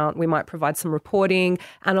account. We might provide some reporting,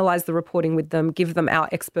 analyse the reporting with them, give them our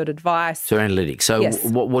expert advice. So analytics. So yes.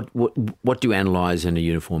 What do you analyse in a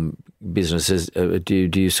uniform business? Do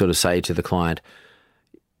you sort of say to the client,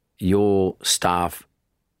 your staff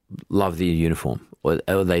love the uniform, or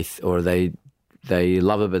they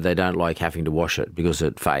love it, but they don't like having to wash it because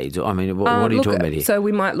it fades? I mean, what are you talking about here? So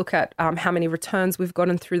we might look at how many returns we've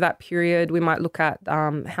gotten through that period. We might look at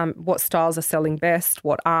what styles are selling best,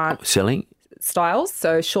 what aren't. Selling? Styles,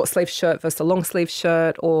 so short sleeve shirt versus a long sleeve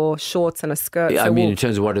shirt, or shorts and a skirt. Yeah, so in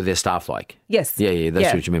terms of what are their staff like? Yes. Yeah,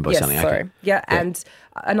 that's what you mean by selling. Sorry. Okay. Yeah, and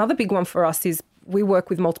another big one for us is we work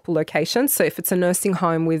with multiple locations. So if it's a nursing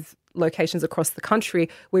home with locations across the country,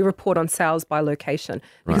 we report on sales by location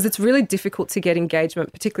because it's really difficult to get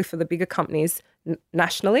engagement, particularly for the bigger companies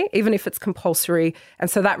nationally, even if it's compulsory. And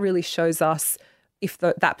so that really shows us if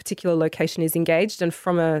that particular location is engaged. And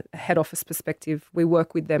from a head office perspective, we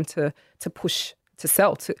work with them to push to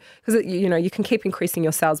sell because you can keep increasing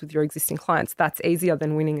your sales with your existing clients. That's easier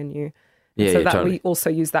than winning a new. Totally. We also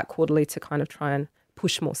use that quarterly to kind of try and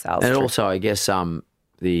push more sales. And also, I guess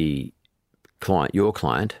the client, your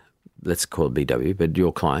client, let's call it BW, but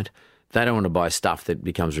your client, they don't want to buy stuff that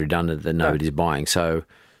becomes redundant that nobody's buying. So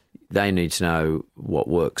they need to know what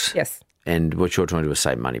works. Yes. And what you're trying to do is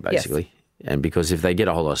save money, basically. Yes. And because if they get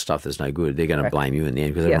a whole lot of stuff that's no good, they're going to blame you in the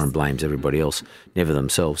end because everyone blames everybody else, never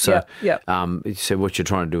themselves. So, so what you're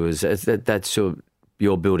trying to do is that's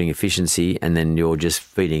you're building efficiency, and then you're just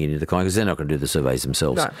feeding it into the client because they're not going to do the surveys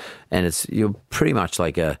themselves. No. And you're pretty much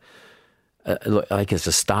like it's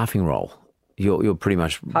a staffing role. You're pretty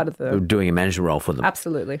much part of doing a management role for them.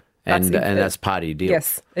 Absolutely, and that's part of your deal.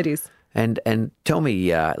 Yes, it is. And tell me,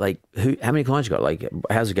 how many clients you got? Like,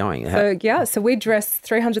 how's it going? So we dress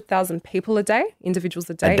 300,000 people a day, individuals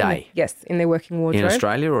a day. A day? In their working wardrobe. In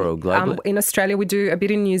Australia or globally? In Australia, we do a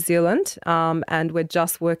bit in New Zealand, and we're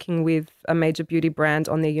just working with a major beauty brand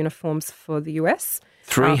on their uniforms for the US.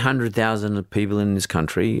 300,000 people in this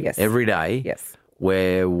country every day. Yes.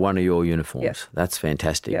 Wear one of your uniforms. Yes. That's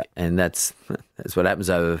fantastic. Yep. And that's what happens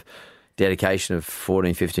over dedication of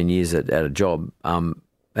 14, 15 years at a job.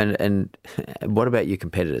 And what about your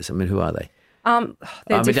competitors? I mean, who are they?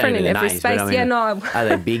 They're different in every space. Are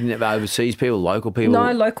they big overseas people, local people?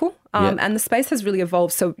 No, local. And the space has really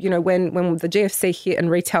evolved. So, when the GFC hit and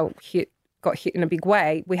retail got hit in a big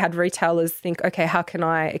way, we had retailers think, okay, how can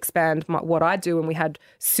I expand what I do? And we had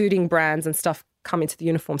suiting brands and stuff come into the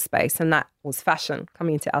uniform space, and that was fashion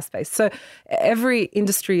coming into our space. So every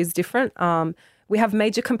industry is different. We have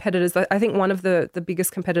major competitors. I think one of the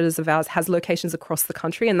biggest competitors of ours has locations across the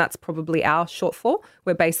country, and that's probably our shortfall.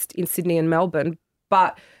 We're based in Sydney and Melbourne,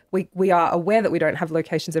 but we are aware that we don't have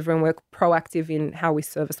locations everywhere. We're proactive in how we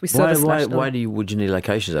service. We service nationally. Would you need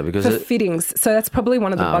locations though? Because for fittings. So that's probably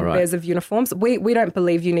one of the bugbears of uniforms. We don't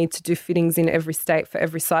believe you need to do fittings in every state for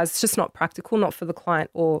every size. It's just not practical, not for the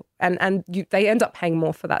client, they end up paying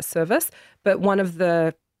more for that service. But one of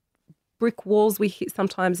the brick walls we hit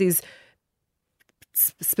sometimes is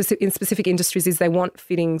in specific industries is they want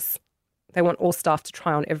fittings. They want all staff to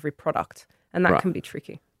try on every product, and that can be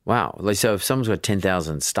tricky. Wow. So if someone's got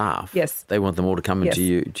 10,000 staff, they want them all to come into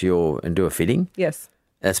you and do a fitting? Yes.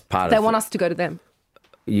 That's part of it. They want us to go to them.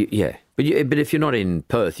 But if you're not in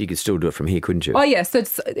Perth, you could still do it from here, couldn't you? Oh, yeah. So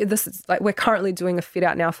this is like we're currently doing a fit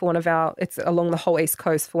out now for it's along the whole East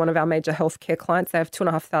Coast for one of our major healthcare clients. They have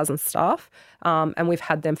 2,500 staff, and we've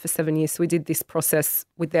had them for 7 years. So we did this process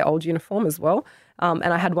with their old uniform as well. And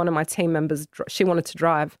I had one of my team members, she wanted to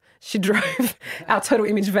drive. She drove our Total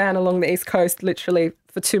Image van along the East Coast literally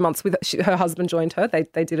for 2 months. Her husband joined her. They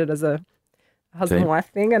did it as a husband-wife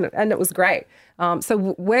thing, and it was great.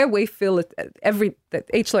 So where we feel that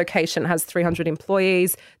each location has 300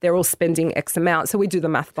 employees, they're all spending X amount. So we do the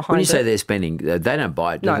math behind it. When you say they're spending, they don't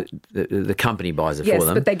buy it. No. The company buys it for them.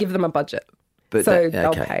 Yes, but they give them a budget.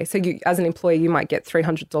 They'll pay. So you, as an employee, you might get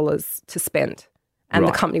 $300 to spend. And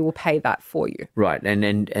the company will pay that for you. Right. And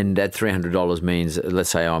that $300 means, let's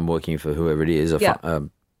say I'm working for whoever it is, a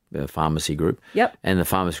pharmacy group. Yep. And the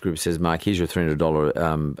pharmacy group says, Mark, here's your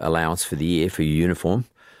 $300 allowance for the year for your uniform.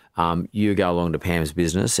 You go along to Pam's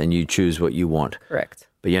business and you choose what you want. Correct.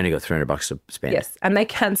 But you only got $300 to spend. Yes. And they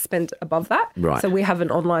can spend above that. Right. So we have an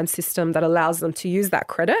online system that allows them to use that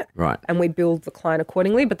credit. Right. And we bill the client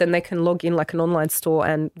accordingly. But then they can log in like an online store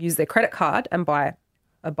and use their credit card and buy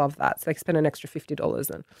above that, so they spend an extra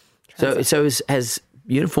 $50 and so has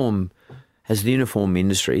the uniform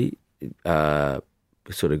industry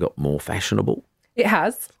sort of got more fashionable? It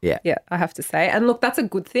has. Yeah, I have to say. And look, that's a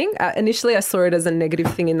good thing. Initially, I saw it as a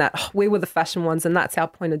negative thing in that we were the fashion ones and that's our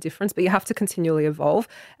point of difference, but you have to continually evolve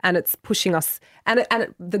and it's pushing us. And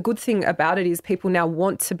the good thing about it is people now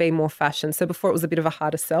want to be more fashion. So before it was a bit of a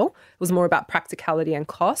harder sell. It was more about practicality and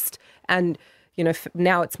cost. And,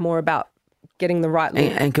 now it's more about getting the right look.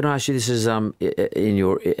 And can I ask you, this is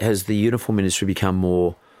has the uniform industry become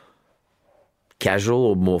more casual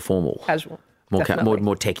or more formal? Casual. More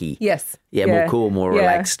techie. Yes. Yeah, more cool, more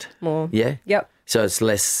relaxed. More. Yeah. Yep. So it's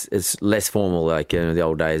less formal like in the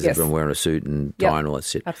old days. Everyone wearing a suit and tie and all that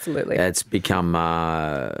shit. Absolutely. It's become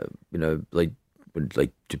like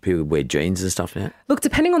do people wear jeans and stuff now? Look,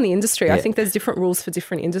 depending on the industry, Yeah. I think there's different rules for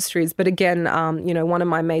different industries. But again, one of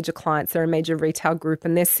my major clients, they're a major retail group,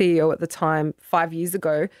 and their CEO at the time, 5 years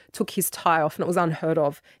ago, took his tie off, and it was unheard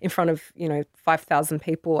of, in front of 5,000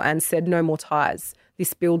 people, and said no more ties.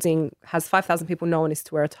 This building has 5,000 people. No one is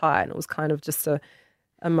to wear a tie, and it was kind of just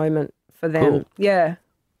a moment for them. Cool. Yeah.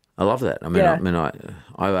 I love that.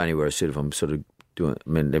 I only wear a suit if I'm sort of doing.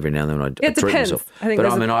 Every now and then I It treat depends. myself. I think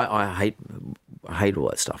I hate all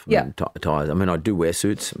that stuff. Ties. I do wear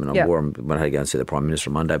suits. I wore them when I had to go and see the Prime Minister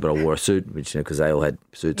on Monday, but I wore a suit, which because they all had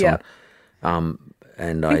suits on.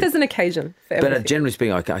 And I think there's an occasion for everything. But generally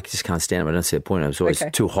speaking, I just can't stand it. I don't see the point. It's always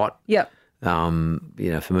too hot. Yep. For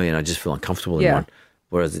me, and I just feel uncomfortable in one.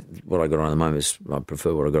 Whereas what I got on at the moment is I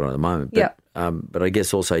prefer what I got on at the moment. But, but I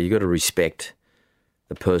guess also you got to respect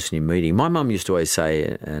the person you're meeting. My mum used to always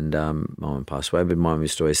say, and my mum passed away, but my mum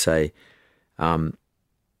used to always say,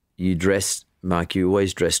 you dress, Mark, you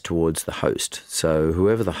always dress towards the host. So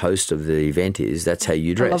whoever the host of the event is, that's how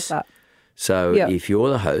you dress. I love that. So if you're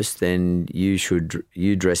the host, then you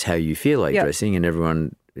dress how you feel like dressing, and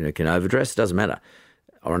everyone can overdress. It doesn't matter.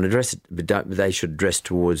 Or underdress it, but they should dress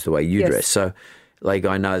towards the way you dress. So,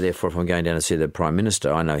 I know, therefore, if I'm going down to see the Prime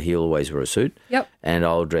Minister, I know he'll always wear a suit. Yep. And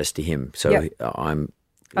I'll dress to him. So I'm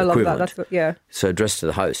I love equivalent. that. That's So dress to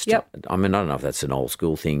the host. Yep. I don't know if that's an old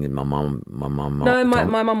school thing. My mum. No,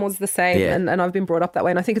 my mum was the same, and I've been brought up that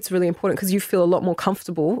way. And I think it's really important because you feel a lot more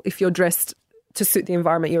comfortable if you're dressed to suit the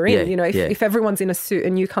environment you're in. If everyone's in a suit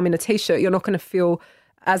and you come in a T-shirt, you're not going to feel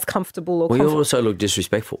as comfortable or Well, you also look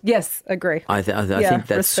disrespectful. Yes, agree. I think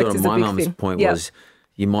that's sort of my mum's point was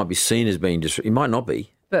you might be seen as being you might not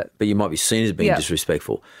be, but you might be seen as being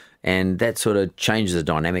disrespectful. And that sort of changes the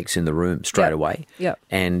dynamics in the room straight away. Yep.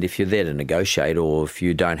 And if you're there to negotiate, or if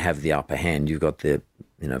you don't have the upper hand, you've got the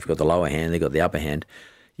lower hand, they've got the upper hand,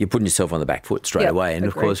 you're putting yourself on the back foot straight away. And,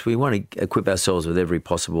 of course, we want to equip ourselves with every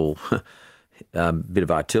possible bit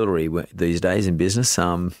of artillery these days in business.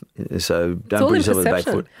 So don't put yourself on the back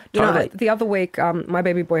foot. Totally. The other week, my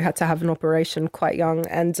baby boy had to have an operation quite young,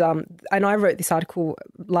 and I wrote this article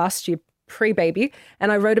last year, pre-baby, and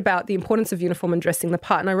I wrote about the importance of uniform and dressing the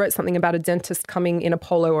part, and I wrote something about a dentist coming in a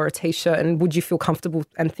polo or a T-shirt, and would you feel comfortable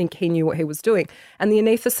and think he knew what he was doing? And the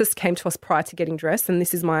anaesthetist came to us prior to getting dressed, and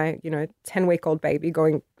this is my 10-week-old baby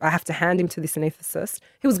going, I have to hand him to this anaesthetist.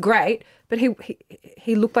 He was great, but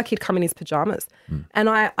he looked like he'd come in his pajamas. And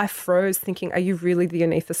I froze thinking, are you really the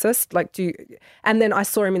anaesthetist? And then I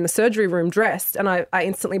saw him in the surgery room dressed, and I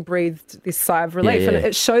instantly breathed this sigh of relief. And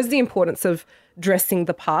it shows the importance of dressing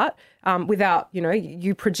the part without,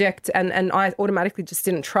 you project, and I automatically just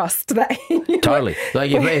didn't trust that. Totally.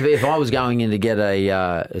 If I was going in to get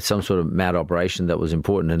some sort of mad operation that was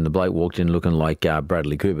important, and the bloke walked in looking like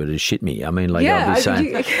Bradley Cooper, to shit me. I mean, I'd be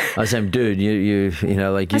saying, dude, you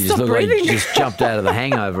just look like you just jumped out of the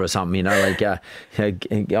Hangover or something.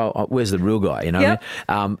 Where's the real guy? No,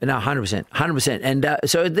 100%. And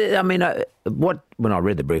when I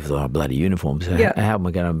read the brief, I thought, bloody uniforms. How am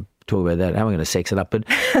I going to talk about that? How am I going to sex it up? But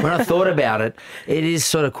when I thought about it, it is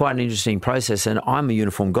sort of quite an interesting process. And I'm a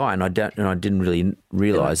uniform guy, and I didn't really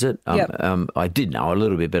realise it. I did know a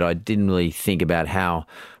little bit, but I didn't really think about how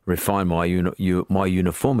refined my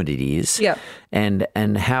uniformity is,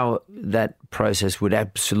 and how that process would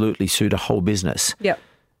absolutely suit a whole business.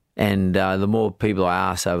 And the more people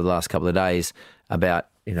I asked over the last couple of days about,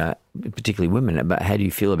 particularly women, about how do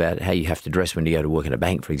you feel about how you have to dress when you go to work at a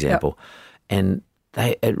bank, for example, and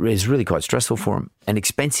it is really quite stressful for them and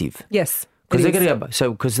expensive. Yes, because they've got to go.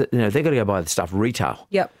 They've got to go buy the stuff retail.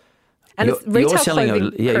 And it's retail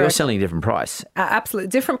clothing. You're selling a different price. Absolutely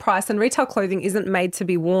different price. And retail clothing isn't made to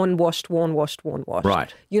be worn, washed.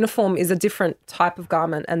 Right. Uniform is a different type of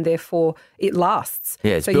garment, and therefore it lasts.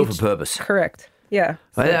 Yeah, it's built for purpose. Correct. Yeah.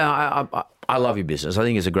 So. I love your business. I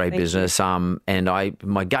think it's a great business. And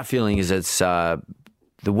my gut feeling is it's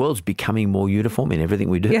the world's becoming more uniform in everything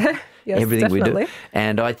we do. Yes, everything definitely. we do.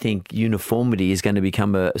 And I think uniformity is going to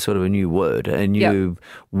become a sort of a new word, a new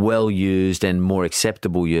well-used and more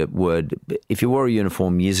acceptable word. If you wore a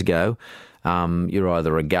uniform years ago, you're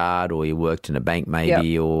either a guard or you worked in a bank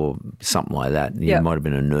maybe or something like that. You might have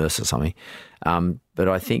been a nurse or something. But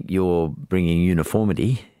I think you're bringing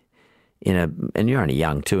uniformity and you're only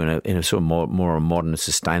young too, in a sort of more a modern,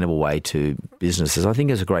 sustainable way to businesses. I think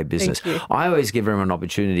it's a great business. Thank you. I always give everyone an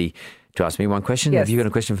opportunity to ask me one question. Yes. Have you got a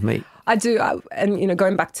question for me? I do. And,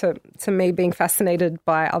 going back to me being fascinated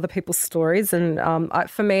by other people's stories. And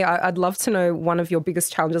for me, I'd love to know one of your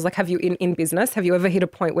biggest challenges. Like, have you in business, have you ever hit a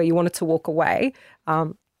point where you wanted to walk away?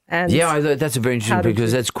 That's a very interesting,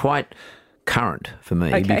 because that's quite current for me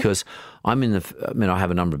Okay. because I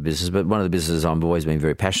have a number of businesses, but one of the businesses I've always been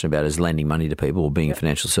very passionate about is lending money to people or being in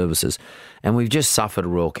financial services. And we've just suffered a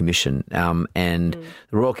Royal Commission, and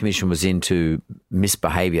the Royal Commission was into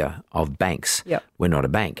misbehaviour of banks. Yep. We're not a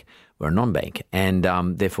bank. We're a non-bank, and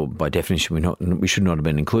therefore, by definition, we should not have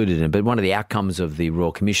been included in it. But one of the outcomes of the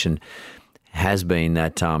Royal Commission has been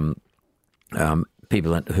that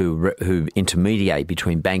people who intermediate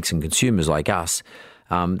between banks and consumers like us,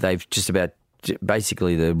 they've just about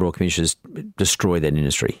basically the Royal Commission has destroyed that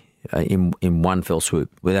industry in one fell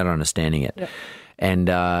swoop without understanding it. Yep.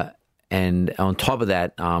 And on top of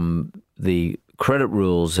that, the credit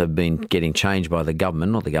rules have been getting changed by the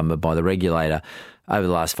government, not the government, by the regulator over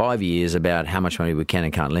the last 5 years about how much money we can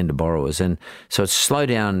and can't lend to borrowers. And so it's slowed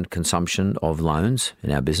down consumption of loans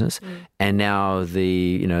in our business. And now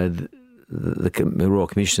the Royal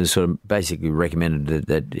Commission has sort of basically recommended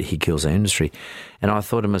that he kills the industry. And I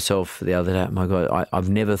thought to myself the other day, my God, I've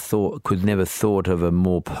never thought of a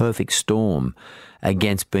more perfect storm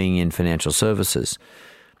against being in financial services.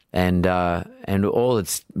 And all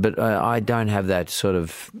it's, but I don't have that sort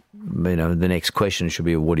of, the next question should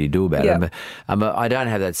be, what do you do about it? But I don't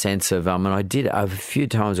have that sense of, and I did, a few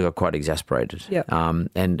times I got quite exasperated. And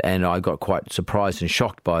I got quite surprised and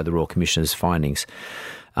shocked by the Royal Commission's findings.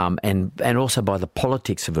 And also by the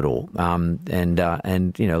politics of it all. And we've got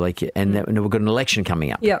an election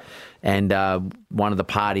coming up. And one of the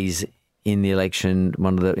parties in the election,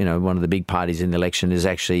 one of the big parties in the election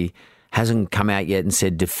hasn't come out yet and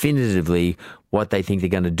said definitively what they think they're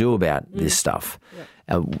going to do about this stuff.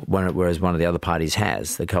 Whereas one of the other parties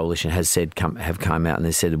has, the coalition has have come out and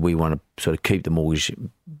they said we want to sort of keep the mortgage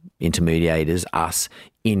intermediators, us,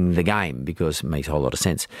 in the game because it makes a whole lot of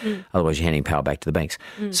sense. Otherwise you're handing power back to the banks.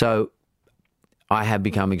 So I have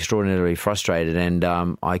become extraordinarily frustrated and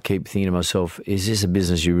I keep thinking to myself, is this a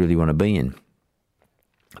business you really want to be in?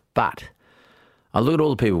 But I look at all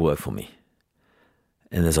the people who work for me.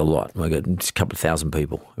 And there's a lot. I've got a couple of thousand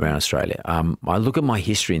people around Australia. I look at my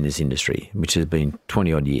history in this industry, which has been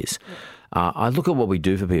 20-odd years. I look at what we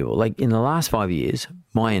do for people. Like in the last 5 years,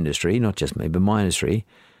 my industry, not just me, but my industry,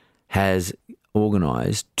 has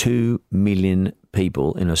organised 2 million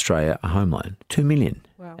people in Australia a home loan. 2 million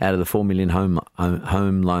out of the 4 million home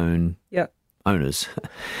loan owners.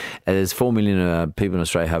 There's 4 million people in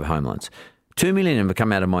Australia have home loans. 2 million have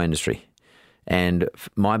come out of my industry. And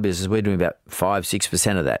my business, we're doing about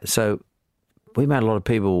 5-6% of that. So we made a lot of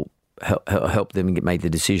people help them make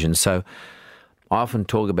the decisions. So I often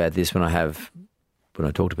talk about this when I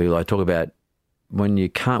talk to people. I talk about when you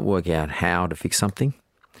can't work out how to fix something,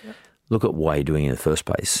 look at why you're doing it in the first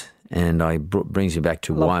place. And brings you back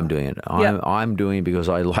to why I'm doing it. I'm doing it because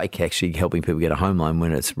I like actually helping people get a home loan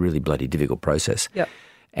when it's a really bloody difficult process.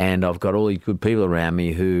 And I've got all these good people around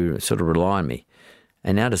me who sort of rely on me.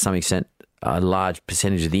 And now to some extent, a large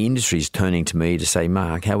percentage of the industry is turning to me to say,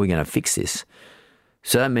 Mark, how are we going to fix this?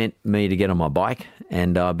 So that meant me to get on my bike,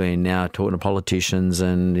 and I've been now talking to politicians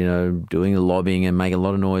and, doing the lobbying and making a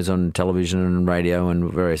lot of noise on television and radio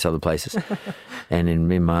and various other places, and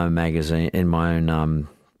in my own magazine, in my own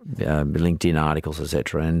LinkedIn articles,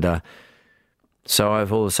 etc. And so all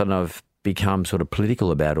of a sudden I've become sort of political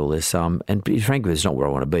about all this. And frankly, it's not where I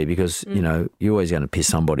want to be because, you're always going to piss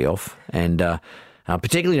somebody off. And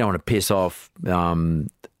particularly don't want to piss off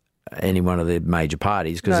any one of the major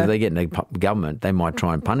parties because if they get in the government, they might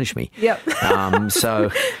try and punish me. So it's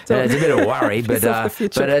a bit of a worry. But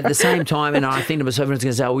at the same time, and I think to myself, everyone's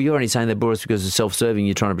going to say, you're only saying that, Boris, because it's self-serving,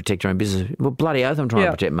 you're trying to protect your own business. Well, bloody oath, I'm trying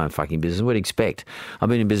to protect my own fucking business. What do you expect? I've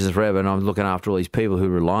been in business forever and I'm looking after all these people who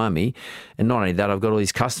rely on me. And not only that, I've got all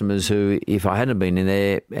these customers who, if I hadn't been in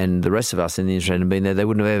there and the rest of us in the industry hadn't been there, they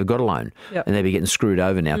wouldn't have ever got a loan. And they'd be getting screwed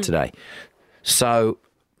over now today. So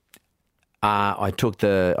I took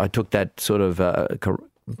that sort of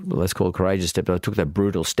let's call it courageous step. I took that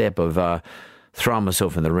brutal step of throwing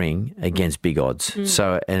myself in the ring against big odds.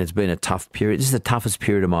 So, and it's been a tough period. This is the toughest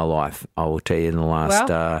period of my life, I will tell you, in the last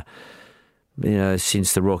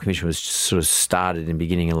since the Royal Commission was sort of started in the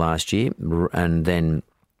beginning of last year, and then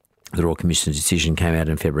the Royal Commission's decision came out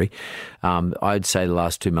in February. I'd say the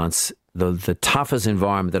last 2 months, the toughest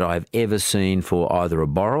environment that I've ever seen for either a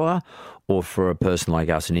borrower or for a person like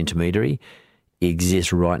us, an intermediary,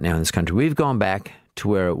 exists right now in this country. We've gone back to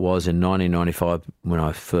where it was in 1995 when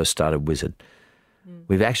I first started Wizard.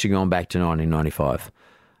 We've actually gone back to 1995.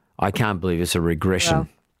 I can't believe it's a regression.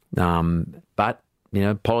 But,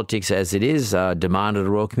 politics as it is, demanded a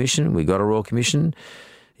Royal Commission. We got a Royal Commission.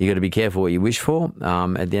 You've got to be careful what you wish for.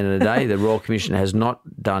 At the end of the day, the Royal Commission has not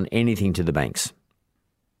done anything to the banks.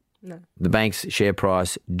 No. The bank's share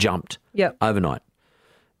price jumped overnight.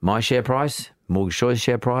 my share price, Mortgage Choice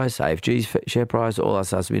share price, AFG's share price, all our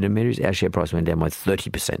SaaS intermediaries, our share price went down by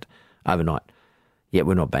 30% overnight. Yet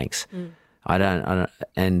we're not banks. I don't,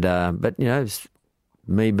 but you know, it's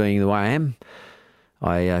me being the way I am,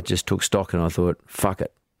 I just took stock and I thought, fuck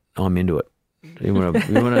it, I'm into it. You want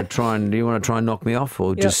to try and knock me off,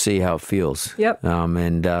 or just see how it feels? Yep.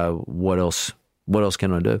 And what else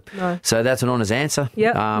can I do? No. So that's an honest answer.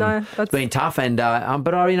 Yeah. It's been tough, but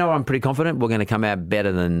I'm pretty confident we're going to come out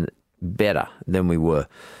better than we were.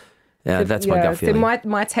 That's my gut feeling. So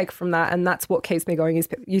my take from that, and that's what keeps me going, is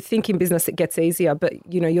you think in business it gets easier, but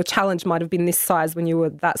you know your challenge might have been this size when you were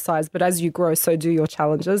that size, but as you grow, so do your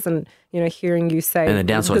challenges. And you know, hearing you say, and the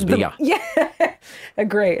downside's bigger. Yeah,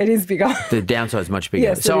 agree. It is bigger. The downside's much bigger.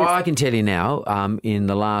 Yes, so I can tell you now, in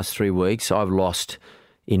the last 3 weeks, I've lost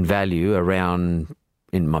in value around,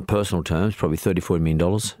 in my personal terms, probably $30-40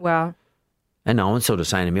 million. Wow. And no one's sort of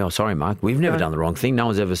saying to me, "Oh, sorry, Mark, we've never done the wrong thing." No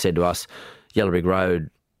one's ever said to us, "Yellow Brick Road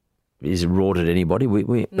is rorted anybody."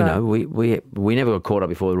 We never got caught up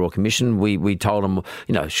before the Royal Commission. We told them,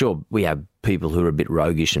 you know, sure, we have people who are a bit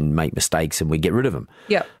roguish and make mistakes, and we get rid of them.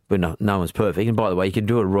 Yeah. But no one's perfect. And by the way, you can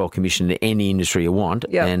do a Royal Commission in any industry you want,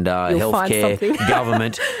 and healthcare,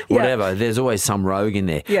 government, whatever. There's always some rogue in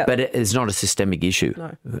there. Yeah. But it's not a systemic issue.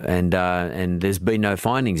 No. And there's been no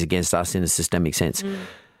findings against us in a systemic sense.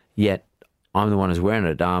 Yet I'm the one who's wearing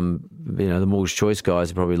it. You know, the Mortgage Choice guys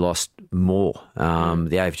have probably lost more. The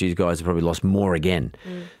AFG's guys have probably lost more again.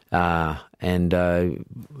 And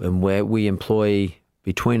where we employ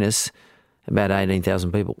between us about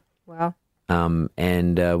 18,000 people. Wow.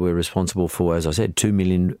 And we're responsible for, as I said, 2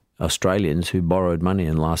 million Australians who borrowed money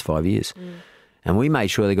in the last 5 years. And we made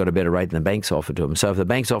sure they got a better rate than the banks offered to them. So if the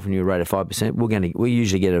bank's offering you a rate of 5%, we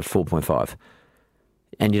usually get it at 4.5.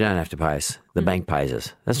 And you don't have to pay us. The bank pays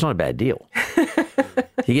us. That's not a bad deal.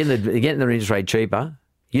 You're getting the interest rate cheaper.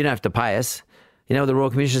 You don't have to pay us. You know what the Royal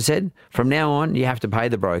Commission said? From now on, you have to pay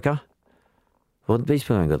the broker. Well, these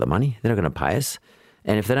people haven't got the money. They're not going to pay us.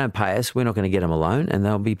 And if they don't pay us, we're not going to get them a loan, and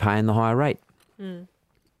they'll be paying the higher rate.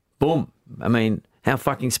 Boom. I mean, how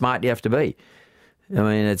fucking smart do you have to be? I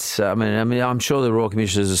mean, I'm sure the Royal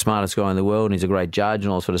Commissioner is the smartest guy in the world, and he's a great judge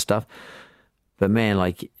and all sort of stuff. But man,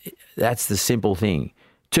 like, that's the simple thing.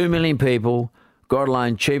 2 million people got a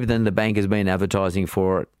loan cheaper than the bank has been advertising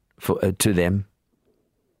for it to them,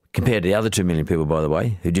 compared to the other 2 million people, by the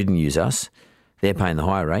way, who didn't use us. They're paying the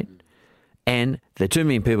higher rate. And the 2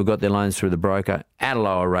 million people got their loans through the broker at a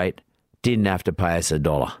lower rate, didn't have to pay us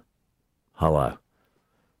 $1. Hello.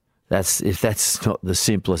 If that's not the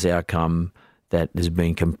simplest outcome that has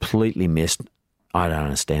been completely missed, I don't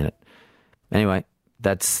understand it. Anyway,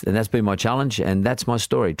 that's been my challenge, and that's my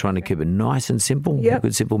story, trying to keep it nice and simple, a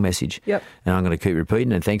good simple message. Yep. And I'm going to keep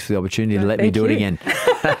repeating, and thanks for the opportunity to let me do it again.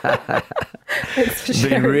 It's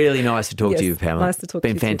been really nice to talk to you, Pamela. Nice to talk to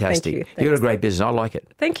you. Been fantastic. You've got a great business. I like it.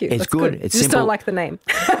 Thank you. It's good. It's simple. Just don't like the name.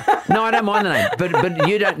 No, I don't mind the name, but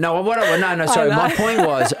you don't. No, sorry. My point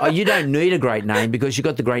was, you don't need a great name because you've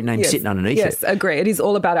got the great name sitting underneath it. Yes, agree. It is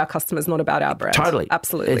all about our customers, not about our brand. Totally,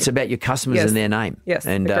 absolutely. It's about your customers and their name. Yes,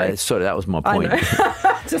 and sort of that was my point.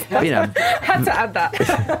 Just had to add that.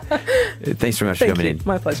 Thanks very much for coming in.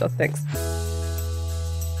 My pleasure. Thanks.